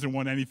who hasn't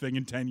won anything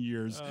in 10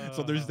 years.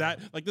 So there's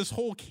that, like this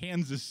whole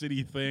Kansas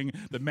City thing,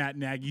 the Matt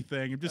Nagy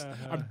thing.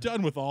 I'm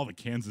done with all the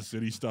Kansas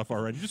City stuff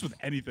already, just with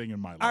anything in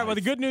my life. All right, well,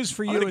 the good news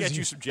for you is get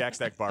you some Jack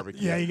Stack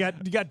barbecue. Yeah, you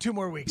got 2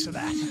 more weeks of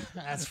that.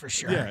 That's for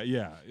sure.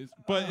 Yeah.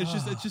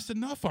 It's just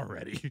enough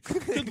already.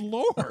 Good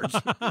Lord.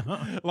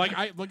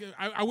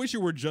 I wish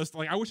it were just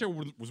like I wish I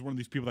was one of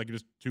these people that could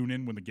just tune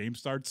in when the game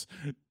starts.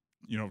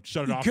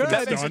 Shut it off.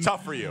 That makes it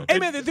tough for you. Hey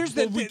man,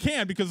 we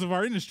can because of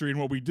our industry and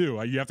what we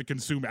do. You have to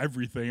consume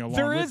everything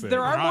along with it.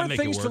 There are more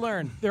things to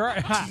learn. There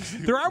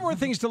are more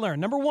things to learn.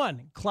 Number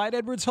 1, Clyde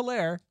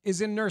Edwards-Helaire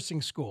is in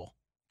nursing school.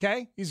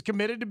 Okay, he's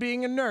committed to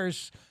being a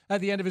nurse at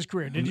the end of his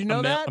career. Did you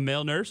know that? A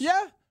male nurse?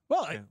 Yeah.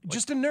 Well,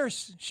 just a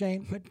nurse,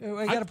 Shane. But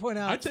I got to point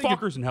out.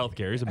 Fuckers in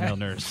healthcare. He's a male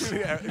nurse.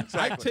 Yeah,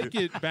 exactly. I take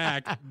it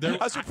back.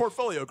 How's your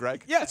portfolio,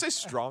 Greg? Yeah. I'd say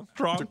strong.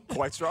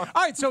 Quite strong.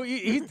 All right, so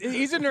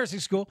he's in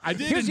nursing school. I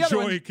did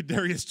enjoy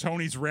Kadarius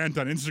Toney's rant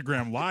on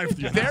Instagram Live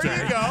the other day.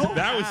 There you go.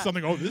 That was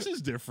something, this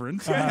is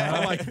different.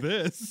 I like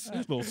this. A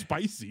little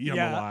spicy on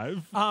the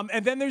live.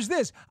 And then there's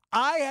this.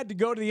 I had to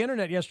go to the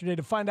internet yesterday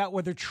to find out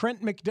whether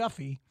Trent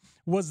McDuffie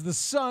was the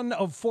son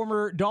of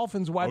former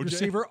Dolphins wide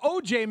receiver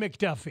O.J.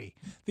 McDuffie.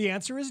 The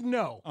answer is is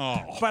no.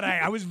 Oh. But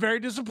I was very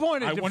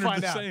disappointed I to wondered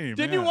find the out. same,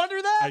 Didn't yeah. you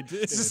wonder that? I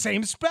did. It's the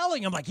same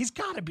spelling. I'm like, he's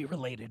got to be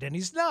related, and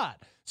he's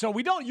not. So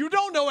you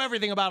don't know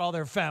everything about all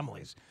their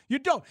families. You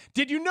don't.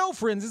 Did you know,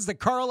 for instance, that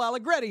Carl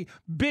Allegretti,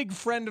 big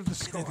friend of the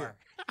Score,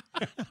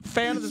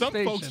 fan of the Some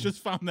station. folks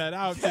just found that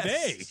out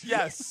today.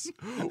 Yes.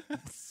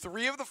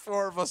 3 of the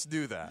 4 of us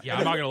do that. Yeah,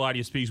 I'm not going to lie to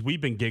you, Speaks.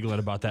 We've been giggling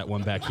about that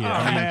one back here.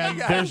 Oh, man.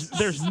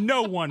 There's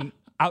no one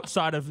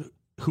outside of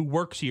who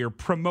works here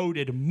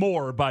promoted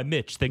more by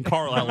Mitch than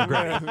Carl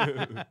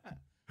Allegretti.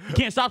 You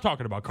can't stop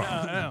talking about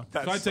Carl.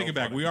 So I take it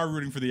back. We are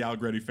rooting for the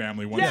Allegretti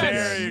family once Yes. again.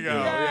 There you go.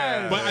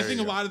 Yes. But I think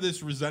a lot of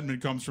this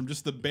resentment comes from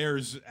just the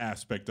Bears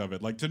aspect of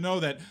it. Like, to know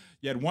that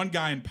you had one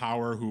guy in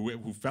power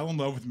who fell in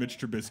love with Mitch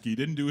Trubisky,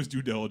 didn't do his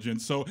due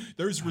diligence. So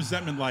there's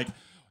resentment. Like,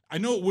 I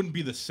know it wouldn't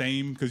be the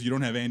same because you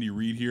don't have Andy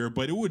Reid here,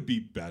 but it would be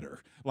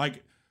better.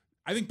 Like,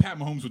 I think Pat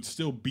Mahomes would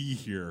still be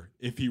here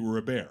if he were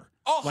a Bear.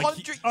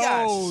 100. Yes.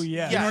 Oh,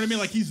 yeah. You know what I mean?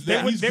 Like, he's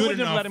They he's wouldn't good have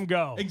enough. let him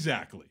go.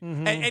 Exactly.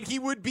 Mm-hmm. And he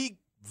would be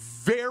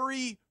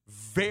very,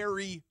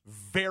 very,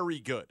 very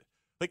good.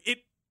 Like,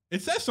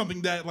 It says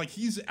something that, like,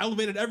 he's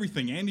elevated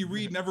everything. Andy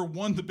Reid never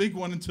won the big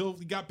one until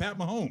he got Pat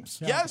Mahomes.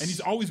 Yes. And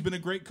he's always been a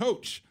great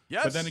coach.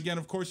 Yes. But then again,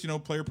 of course,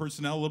 player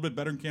personnel a little bit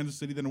better in Kansas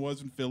City than it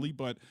was in Philly.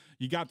 But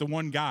you got the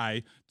one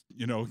guy,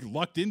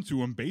 lucked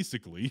into him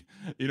basically,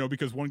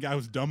 because one guy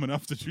was dumb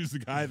enough to choose the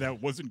guy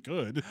that wasn't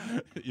good,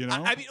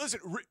 I mean, listen,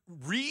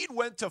 Reid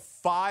went to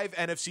 5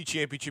 NFC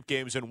championship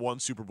games and 1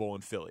 Super Bowl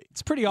in Philly.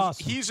 It's pretty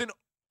awesome. He's an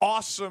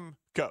awesome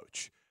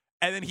coach.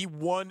 And then he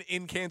won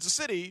in Kansas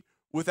City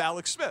with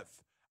Alex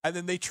Smith. And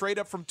then they trade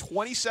up from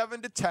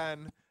 27 to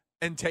 10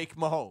 and take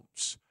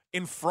Mahomes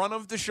in front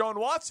of Deshaun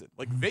Watson.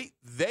 Like,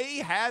 they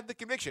had the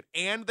conviction,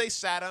 and they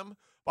sat him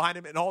behind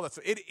him and all that.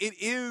 So it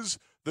is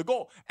the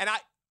goal. And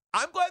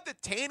I'm glad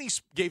that Tanny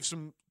gave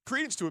some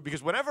credence to it,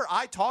 because whenever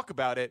I talk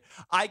about it,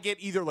 I get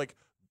either like,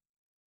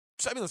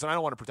 I mean, listen, I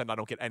don't want to pretend I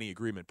don't get any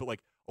agreement, but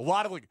like a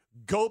lot of like,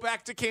 go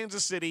back to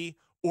Kansas City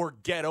or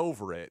get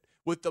over it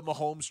with the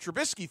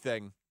Mahomes-Trubisky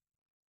thing.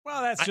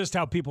 Well, that's just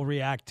how people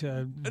react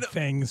to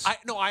things.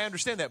 I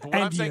understand that. But what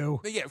And I'm saying, you.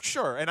 yeah,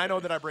 sure. And I know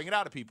that I bring it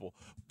out of people.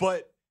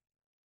 But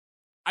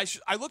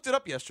I looked it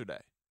up yesterday.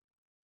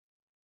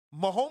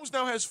 Mahomes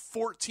now has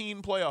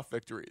 14 playoff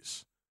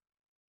victories.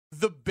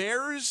 The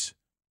Bears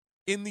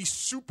in the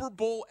Super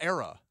Bowl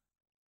era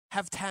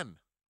have 10.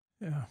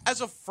 Yeah. As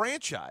a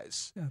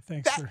franchise. Yeah,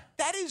 thanks.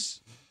 That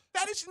is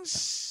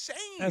insane.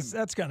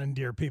 That's gonna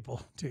endear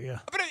people to you.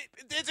 But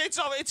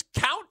it's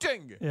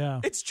counting.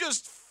 Yeah. It's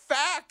just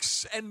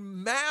facts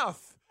and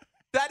math.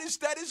 That is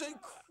a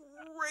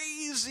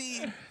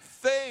crazy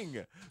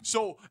thing.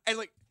 So, and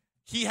like,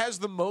 he has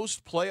the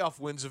most playoff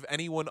wins of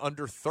anyone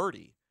under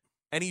 30,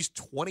 and he's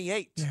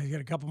 28. Yeah, you got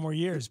a couple more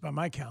years by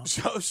my count.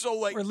 So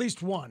like, or at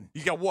least one.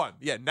 You got one.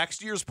 Yeah,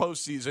 next year's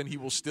postseason, he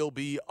will still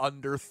be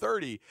under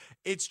 30.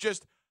 It's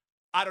just,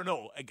 I don't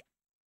know. Like,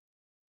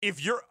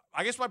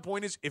 I guess my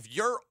point is, if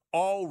you're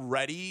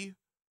already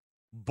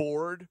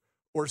bored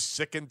or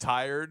sick and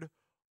tired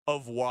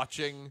of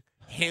watching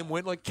him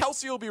win, like,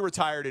 Kelsey will be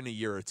retired in a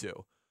year or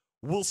two.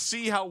 We'll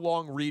see how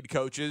long Reid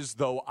coaches,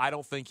 though I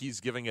don't think he's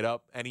giving it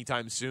up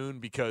anytime soon,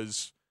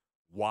 because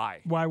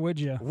why? Why would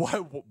you?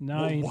 Why?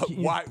 No,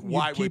 why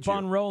would keep you?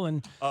 on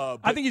rolling?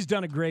 I think he's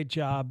done a great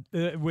job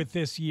with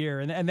this year,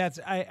 and that's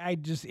I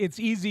just, it's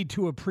easy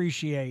to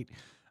appreciate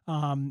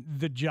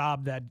the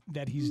job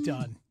that he's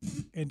done,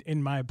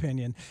 in my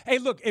opinion. Hey,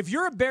 look, if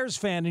you're a Bears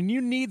fan and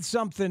you need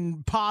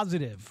something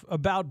positive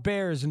about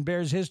Bears and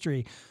Bears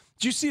history,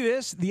 did you see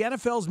this? The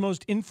NFL's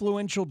most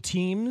influential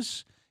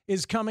teams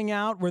is coming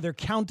out, where they're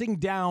counting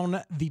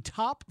down the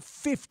top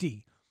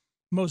 50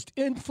 most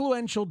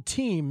influential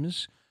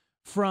teams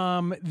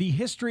from the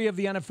history of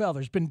the NFL.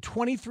 There's been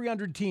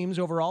 2,300 teams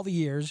over all the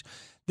years.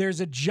 There's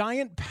a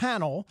giant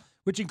panel,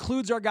 which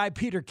includes our guy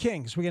Peter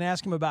King, so we can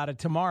ask him about it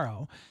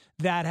tomorrow,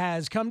 that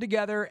has come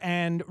together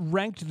and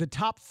ranked the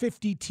top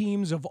 50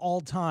 teams of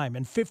all time.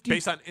 And 50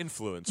 based on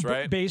influence,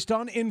 right? Based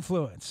on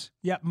influence.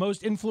 Yeah,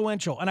 most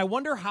influential. And I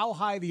wonder how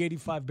high the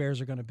 85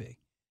 Bears are going to be.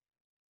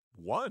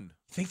 1.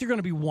 Think they're going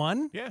to be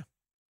 1? Yeah.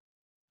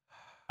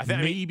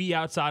 Maybe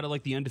outside of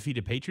like the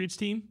undefeated Patriots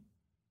team.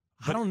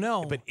 I don't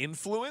know. But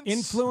influence?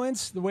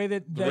 Influence, the way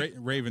that The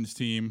Ravens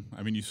team,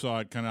 I mean, you saw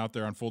it kind of out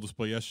there on full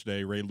display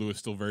yesterday. Ray Lewis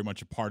still very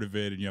much a part of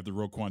it, and you have the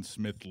Roquan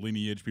Smith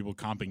lineage, people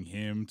comping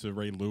him to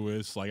Ray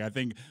Lewis. Like, I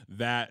think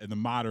that in the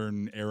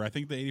modern era, I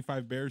think the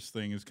 85 Bears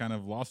thing has kind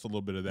of lost a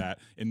little bit of that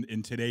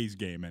in today's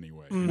game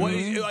anyway. Mm-hmm.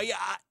 Well,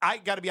 I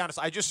got to be honest.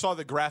 I just saw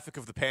the graphic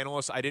of the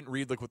panelists. I didn't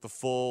read like what the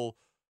full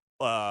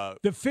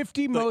the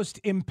 50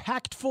 most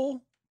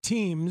impactful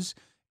teams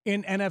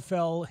in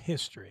NFL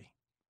history.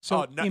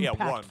 So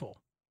impactful.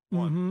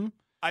 One. Mm-hmm.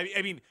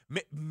 I mean,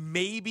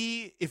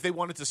 maybe if they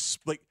wanted to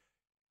like,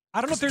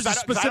 I don't know if there's a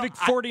specific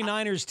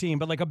 49ers team,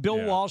 but like a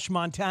Bill Walsh,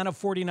 Montana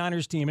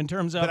 49ers team in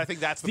terms of. But I think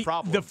that's the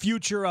problem. The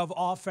future of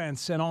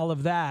offense and all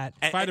of that.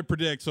 If I had to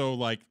predict, so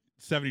like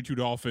 72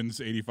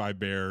 Dolphins, 85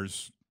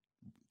 Bears,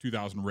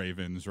 2000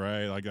 Ravens,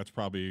 right? Like, that's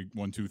probably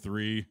 1, 2,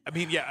 3. I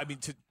mean, yeah. I mean,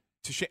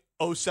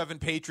 to 07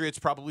 Patriots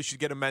probably should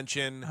get a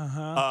mention.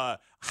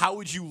 How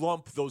would you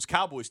lump those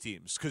Cowboys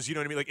teams? Because you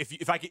know what I mean.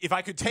 Like if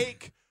I could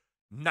take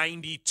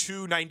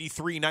 92,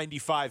 93,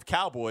 95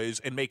 Cowboys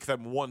and make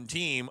them one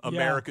team,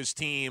 America's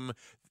team,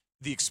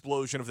 the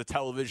explosion of the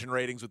television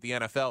ratings with the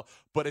NFL,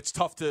 but it's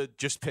tough to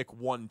just pick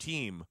one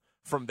team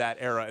from that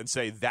era and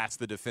say that's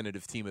the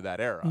definitive team of that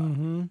era.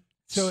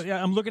 So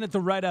I'm looking at the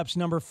write-ups.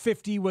 Number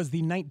 50 was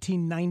the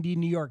 1990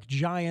 New York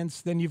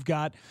Giants. Then you've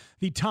got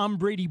the Tom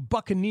Brady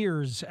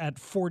Buccaneers at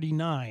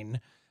 49.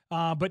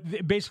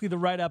 But basically the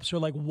write-ups are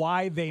like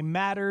why they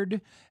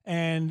mattered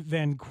and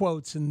then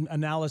quotes and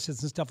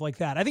analysis and stuff like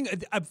that. I think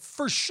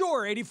for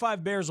sure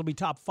 85 Bears will be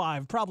top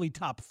 5, probably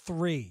top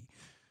 3.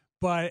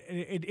 But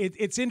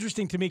it's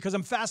interesting to me because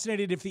I'm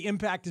fascinated if the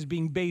impact is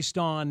being based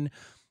on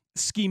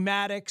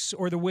schematics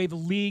or the way the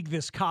league,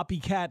 this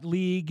copycat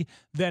league,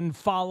 then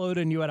followed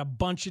and you had a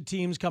bunch of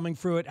teams coming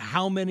through it.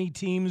 How many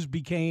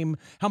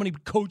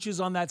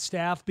coaches on that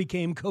staff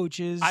became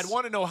coaches? I'd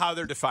want to know how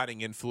they're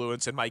defining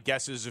influence, and my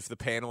guess is if the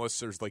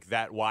panelists are like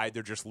that wide,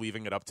 they're just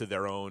leaving it up to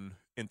their own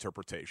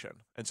interpretation.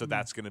 And so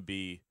that's going to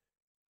be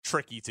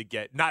tricky to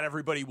get. Not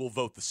everybody will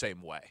vote the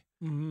same way.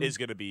 Is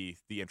going to be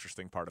the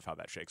interesting part of how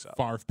that shakes out.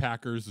 Favre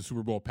Packers, the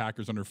Super Bowl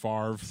Packers under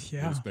Favre.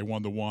 Yeah. They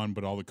won the one,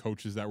 but all the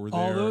coaches that were there.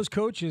 All those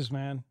coaches,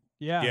 man.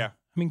 Yeah. I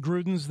mean,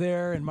 Gruden's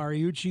there, and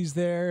Mariucci's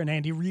there, and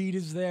Andy Reid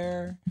is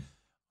there.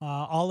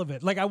 All of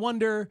it. Like, I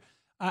wonder.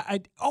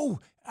 I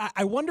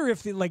wonder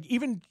if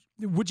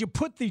would you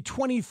put the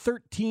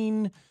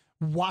 2013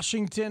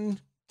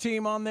 Washington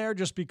team on there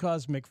just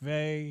because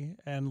McVay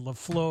and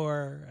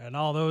LaFleur and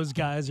all those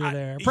guys are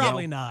there?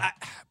 Probably not.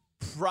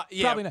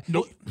 Probably not.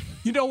 Nope.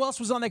 You know who else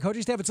was on that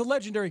coaching staff? It's a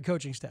legendary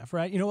coaching staff,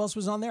 right? You know who else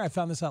was on there? I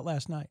found this out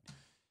last night.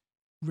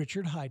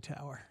 Richard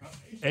Hightower.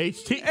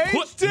 HT,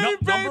 baby.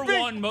 Number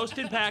one, most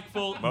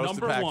impactful.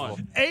 Number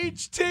one.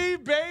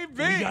 HT,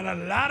 baby. We got a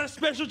lot of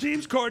special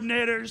teams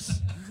coordinators.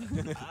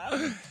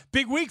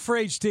 Big week for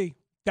HT.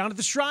 Down at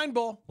the Shrine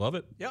Bowl. Love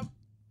it. Yep.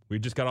 We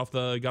just got off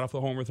the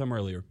horn with him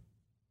earlier.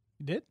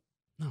 You did?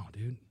 No,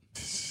 dude.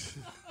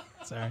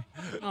 Sorry.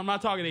 No, I'm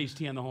not talking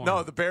HT on the horn.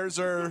 No, the Bears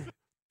are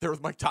there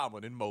with Mike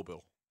Tomlin in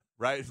Mobile,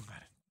 right?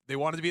 They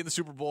wanted to be in the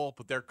Super Bowl,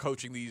 but they're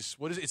coaching these.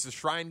 What is it? It's the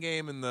Shrine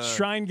Game and the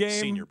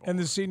Senior Bowl. And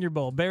the Senior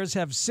Bowl. Bears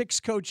have 6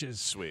 coaches.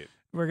 Sweet.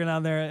 Working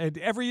on there. And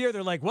every year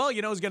they're like, well,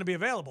 who's going to be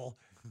available?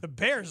 The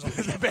Bears.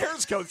 The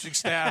Bears coaching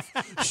staff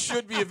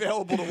should be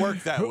available to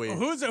work that week.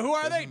 Who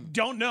are they?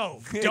 Don't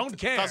know. Don't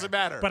care. Doesn't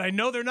matter. But I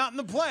know they're not in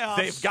the playoffs.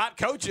 They've got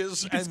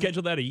coaches. You can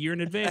schedule that a year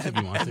in advance if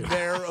you want to.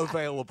 They're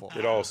available.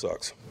 It all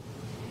sucks.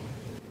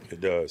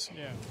 It does.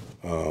 Yeah.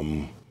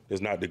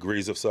 There's not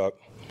degrees of suck.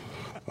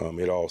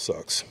 It all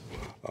sucks.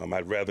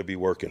 I'd rather be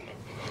working.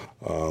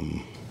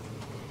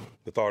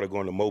 The thought of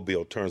going to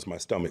Mobile turns my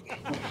stomach.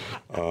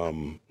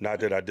 Not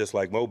that I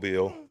dislike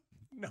Mobile.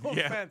 No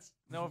offense.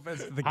 No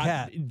offense to the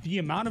cat. The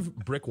amount of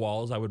brick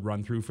walls I would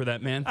run through for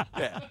that man.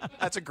 Yeah,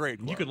 that's a great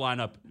one. You could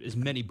line up as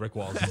many brick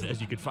walls as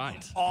you could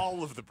find.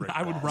 All of the brick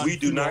walls. I would run. We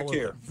do not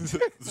care.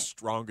 The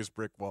strongest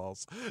brick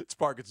walls. It's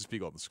Parkinson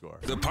Spiegel on the Score.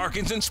 The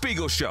Parkinson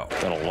Spiegel Show.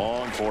 Been a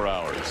long 4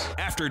 hours.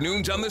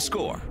 Afternoons on the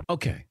Score.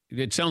 Okay.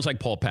 It sounds like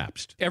Paul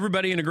Pabst.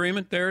 Everybody in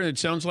agreement there? It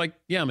sounds like,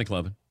 yeah,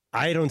 McLovin.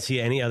 I don't see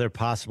any other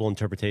possible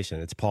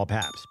interpretation. It's Paul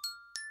Pabst.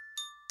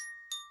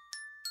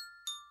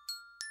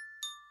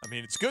 I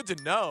mean, it's good to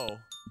know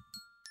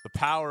the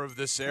power of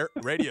this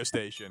radio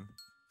station.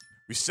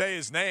 We say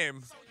his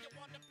name,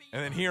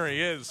 and then here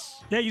he is.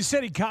 Yeah, you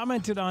said he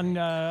commented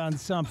on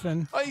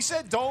something. He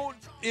said, don't,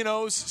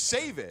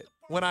 save it.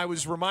 When I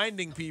was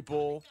reminding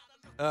people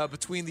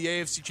between the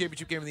AFC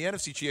Championship game and the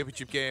NFC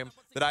Championship game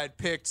that I had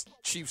picked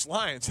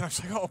Chiefs-Lions. And I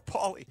was like, oh,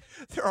 Paulie,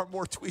 there are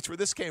more tweets where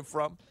this came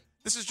from.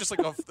 This is just like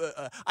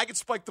I could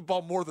spike the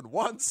ball more than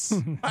once.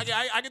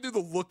 I can do the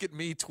look at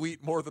me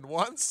tweet more than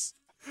once.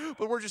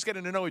 But we're just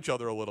getting to know each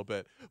other a little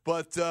bit.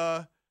 But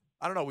I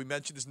don't know. We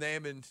mentioned his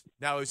name, and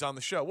now he's on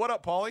the show. What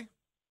up, Paulie?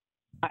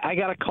 I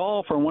got a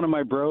call from one of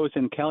my bros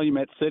in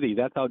Calumet City.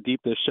 That's how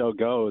deep this show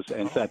goes.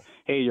 And said,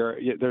 "Hey,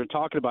 they're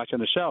talking about you on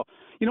the show.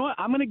 You know what?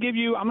 I'm going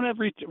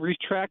to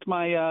retract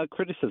my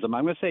criticism.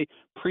 I'm going to say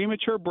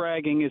premature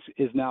bragging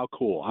is now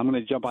cool. I'm going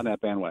to jump on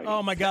that bandwagon."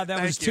 Oh my God,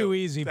 that was too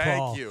easy,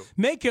 Paul. Thank you.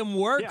 Make him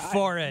work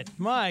for it.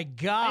 My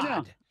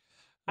God.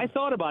 I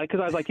thought about it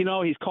because I was like,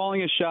 he's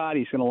calling a shot.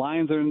 He's going to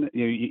Lions.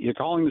 You're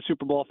calling the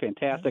Super Bowl.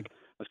 Fantastic. I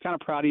was kind of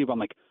proud of you. But I'm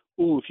like,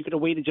 ooh, if you could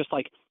have waited just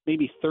like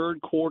maybe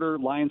third quarter,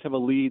 Lions have a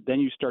lead, then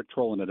you start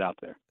trolling it out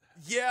there.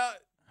 Yeah,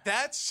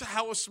 that's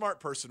how a smart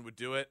person would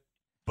do it.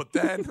 But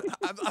then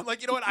I'm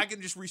like, you know what? I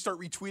can just restart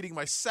retweeting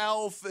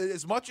myself.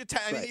 As much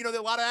attention, right. There's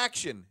a lot of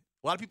action.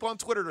 A lot of people on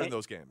Twitter during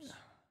those games.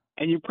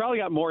 and you probably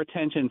got more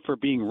attention for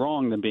being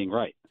wrong than being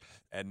right.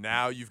 And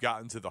now you've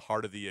gotten to the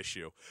heart of the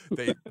issue.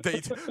 They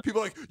people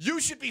are like,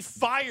 you should be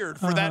fired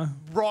for that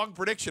wrong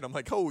prediction. I'm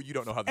like, oh, you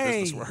don't know how the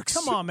business works.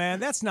 Come on, man.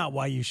 That's not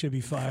why you should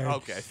be fired.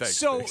 Okay, thanks.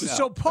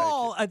 So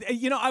Paul,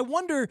 I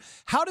wonder,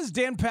 how does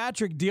Dan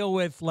Patrick deal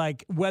with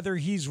like whether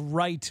he's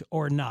right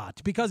or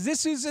not? Because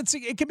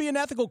it can be an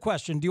ethical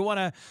question. Do you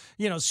want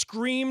to,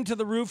 scream to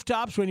the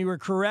rooftops when you were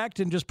correct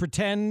and just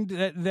pretend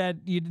that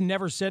you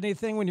never said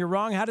anything when you're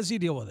wrong? How does he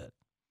deal with it?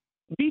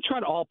 We try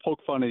to all poke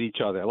fun at each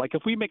other. Like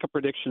if we make a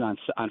prediction on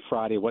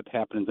Friday what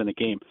happens in a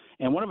game,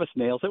 and one of us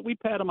nails it, we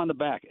pat him on the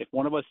back. If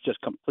one of us just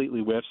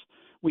completely whiffs,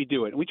 we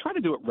do it. And we try to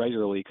do it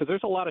regularly because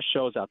there's a lot of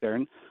shows out there,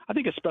 and I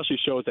think especially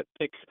shows that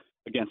pick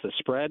against the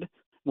spread.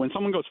 When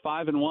someone goes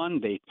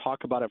 5-1, they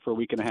talk about it for a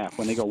week and a half.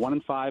 When they go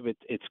 1-5,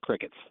 it's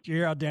crickets. Did you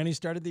hear how Danny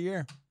started the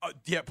year?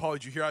 Yeah, Paul,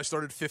 did you hear I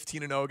started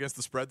 15-0 against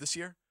the spread this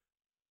year?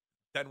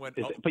 Then went.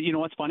 But you know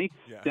what's funny?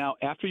 Yeah. Now,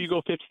 after you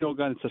go 15-0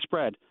 against the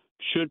spread,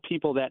 should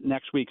people that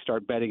next week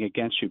start betting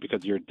against you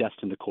because you're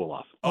destined to cool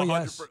off?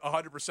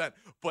 100%.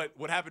 But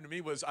what happened to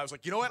me was I was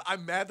like, you know what?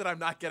 I'm mad that I'm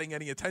not getting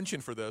any attention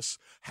for this.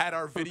 Had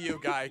our video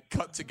guy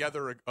cut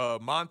together a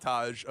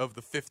montage of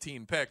the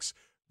 15 picks.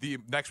 The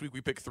next week we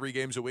picked 3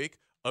 games a week.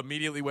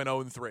 Immediately went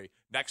 0-3.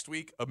 Next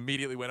week,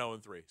 immediately went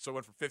 0-3. So it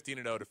went from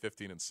 15-0 to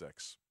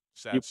 15-6.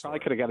 Sad you story. probably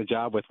could have got a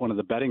job with one of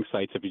the betting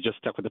sites if you just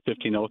stuck with the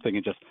 15-0 thing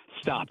and just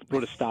stopped.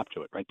 Put a stop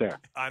to it right there.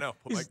 I know.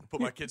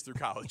 Put my kids through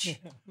college.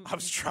 I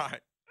was trying.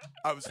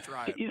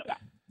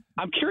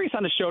 I'm curious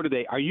on the show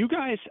today. Are you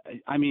guys?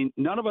 I mean,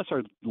 none of us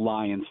are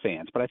Lions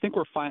fans, but I think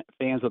we're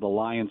fans of the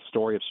Lions'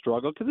 story of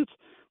struggle because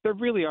there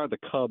really are the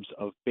Cubs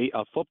of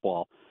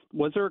football.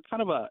 Was there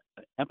kind of a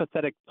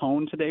empathetic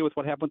tone today with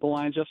what happened with the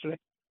Lions yesterday?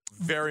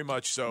 Very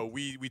much so.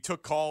 We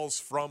took calls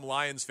from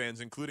Lions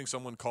fans, including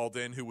someone called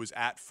in who was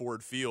at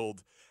Ford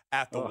Field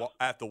at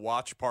the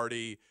watch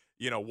party.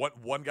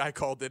 One guy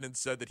called in and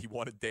said that he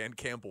wanted Dan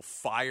Campbell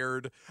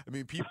fired. I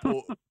mean,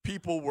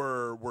 people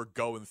were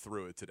going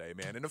through it today,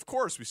 man. And of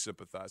course we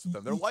sympathize with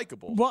them. They're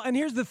likable. Well, and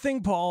here's the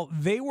thing, Paul.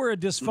 They were a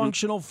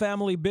dysfunctional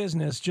family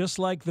business, just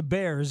like the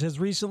Bears, as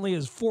recently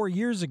as 4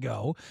 years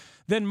ago.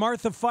 Then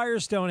Martha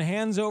Firestone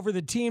hands over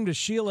the team to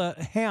Sheila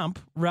Hamp,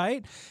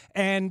 right?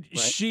 And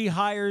she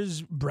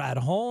hires Brad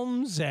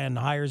Holmes and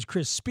hires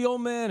Chris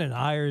Spielman and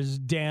hires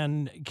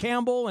Dan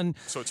Campbell. And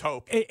so it's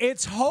hope.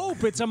 It's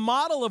hope. It's a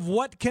model of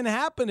what can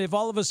happen if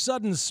all of a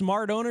sudden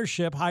smart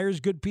ownership hires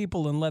good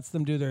people and lets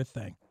them do their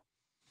thing.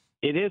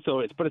 It is,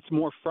 though. But it's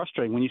more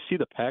frustrating when you see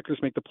the Packers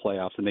make the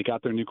playoffs and they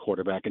got their new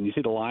quarterback, and you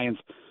see the Lions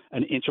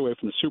an inch away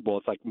from the Super Bowl.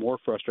 It's like more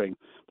frustrating.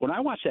 When I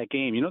watched that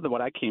game,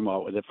 what I came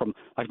out with it from.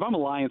 Like if I'm a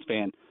Lions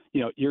fan,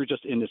 you're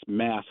just in this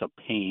mass of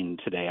pain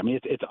today. I mean,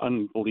 it's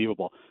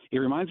unbelievable. It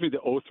reminds me of the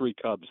 2003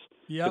 Cubs.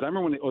 Yeah. Because I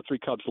remember when the 2003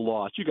 Cubs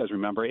lost. You guys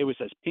remember it was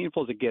as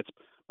painful as it gets.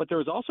 But there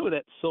was also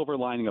that silver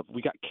lining of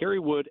we got Kerry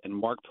Wood and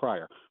Mark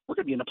Pryor. We're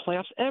going to be in the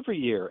playoffs every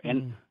year,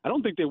 and I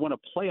don't think they won a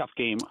playoff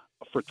game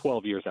for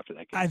 12 years after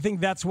that game. I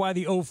think that's why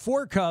the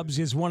 2004 Cubs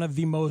is one of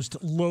the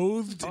most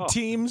loathed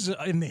teams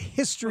in the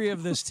history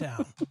of this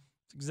town.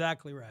 That's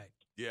exactly right.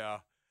 Yeah.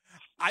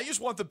 I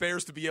just want the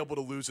Bears to be able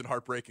to lose in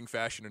heartbreaking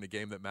fashion in a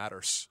game that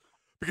matters,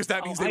 because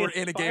that means they were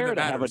in a game that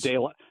matters.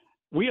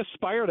 We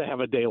aspire to have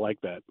a day like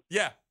that.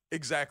 Yeah,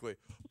 exactly.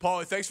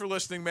 Paulie, thanks for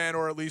listening, man,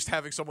 or at least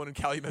having someone in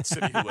Calumet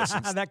City who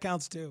listens. That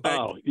counts, too.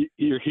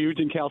 You're huge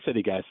in Cal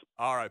City, guys.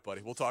 All right,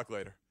 buddy. We'll talk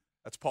later.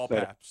 That's Paul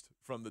Pabst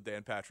from the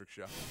Dan Patrick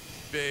Show.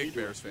 Big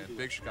Bears fan,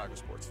 big Chicago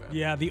sports fan.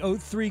 Yeah, the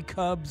 2003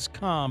 Cubs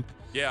comp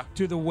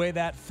to the way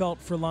that felt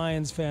for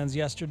Lions fans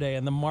yesterday,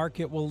 and the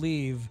market will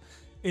leave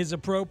is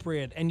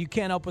appropriate. And you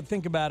can't help but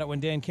think about it when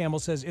Dan Campbell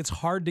says, it's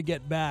hard to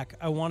get back.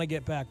 I want to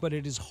get back, but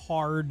it is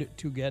hard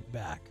to get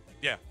back.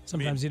 Yeah.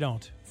 Sometimes you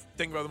don't.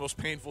 Think about the most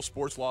painful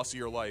sports loss of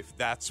your life.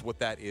 That's what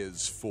that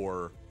is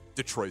for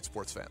Detroit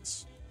sports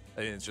fans.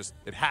 I mean,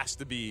 it has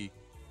to be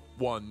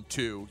 1,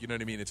 2. You know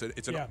what I mean? It's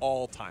an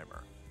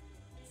all-timer.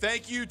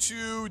 Thank you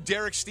to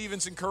Derek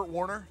Stevens and Kurt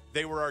Warner.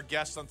 They were our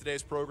guests on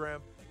today's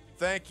program.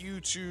 Thank you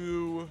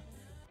to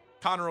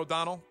Connor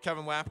O'Donnell,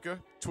 Kevin Lapka,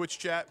 Twitch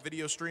chat,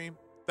 video stream.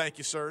 Thank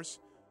you, sirs.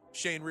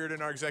 Shane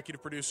Reardon, our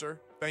executive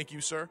producer. Thank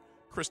you, sir.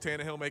 Chris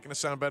Tannehill making us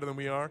sound better than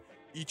we are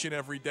each and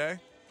every day.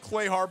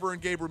 Clay Harbor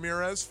and Gabe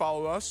Ramirez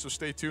follow us, so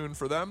stay tuned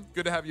for them.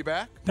 Good to have you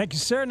back. Thank you,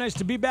 sir. Nice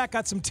to be back.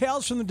 Got some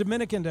tales from the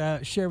Dominican to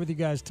share with you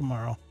guys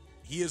tomorrow.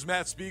 He is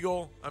Matt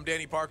Spiegel. I'm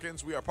Danny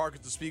Parkins. We are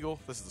Parkins and Spiegel.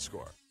 This is The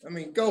Score. I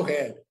mean, go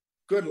ahead.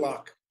 Good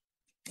luck.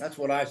 That's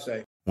what I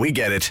say. We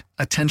get it.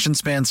 Attention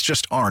spans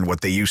just aren't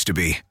what they used to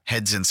be.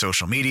 Heads in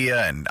social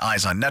media and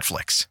eyes on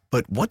Netflix.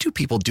 But what do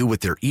people do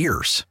with their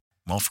ears?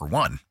 Well, for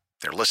one,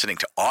 they're listening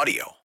to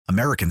audio.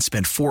 Americans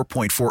spend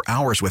 4.4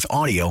 hours with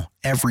audio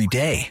every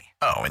day.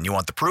 Oh, and you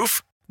want the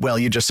proof? Well,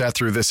 you just sat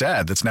through this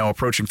ad that's now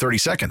approaching 30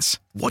 seconds.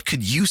 What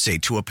could you say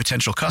to a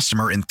potential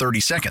customer in 30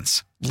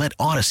 seconds? Let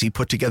Odyssey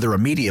put together a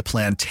media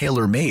plan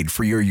tailor-made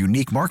for your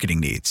unique marketing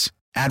needs.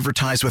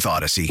 Advertise with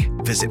Odyssey.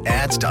 Visit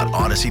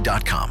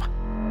ads.odyssey.com.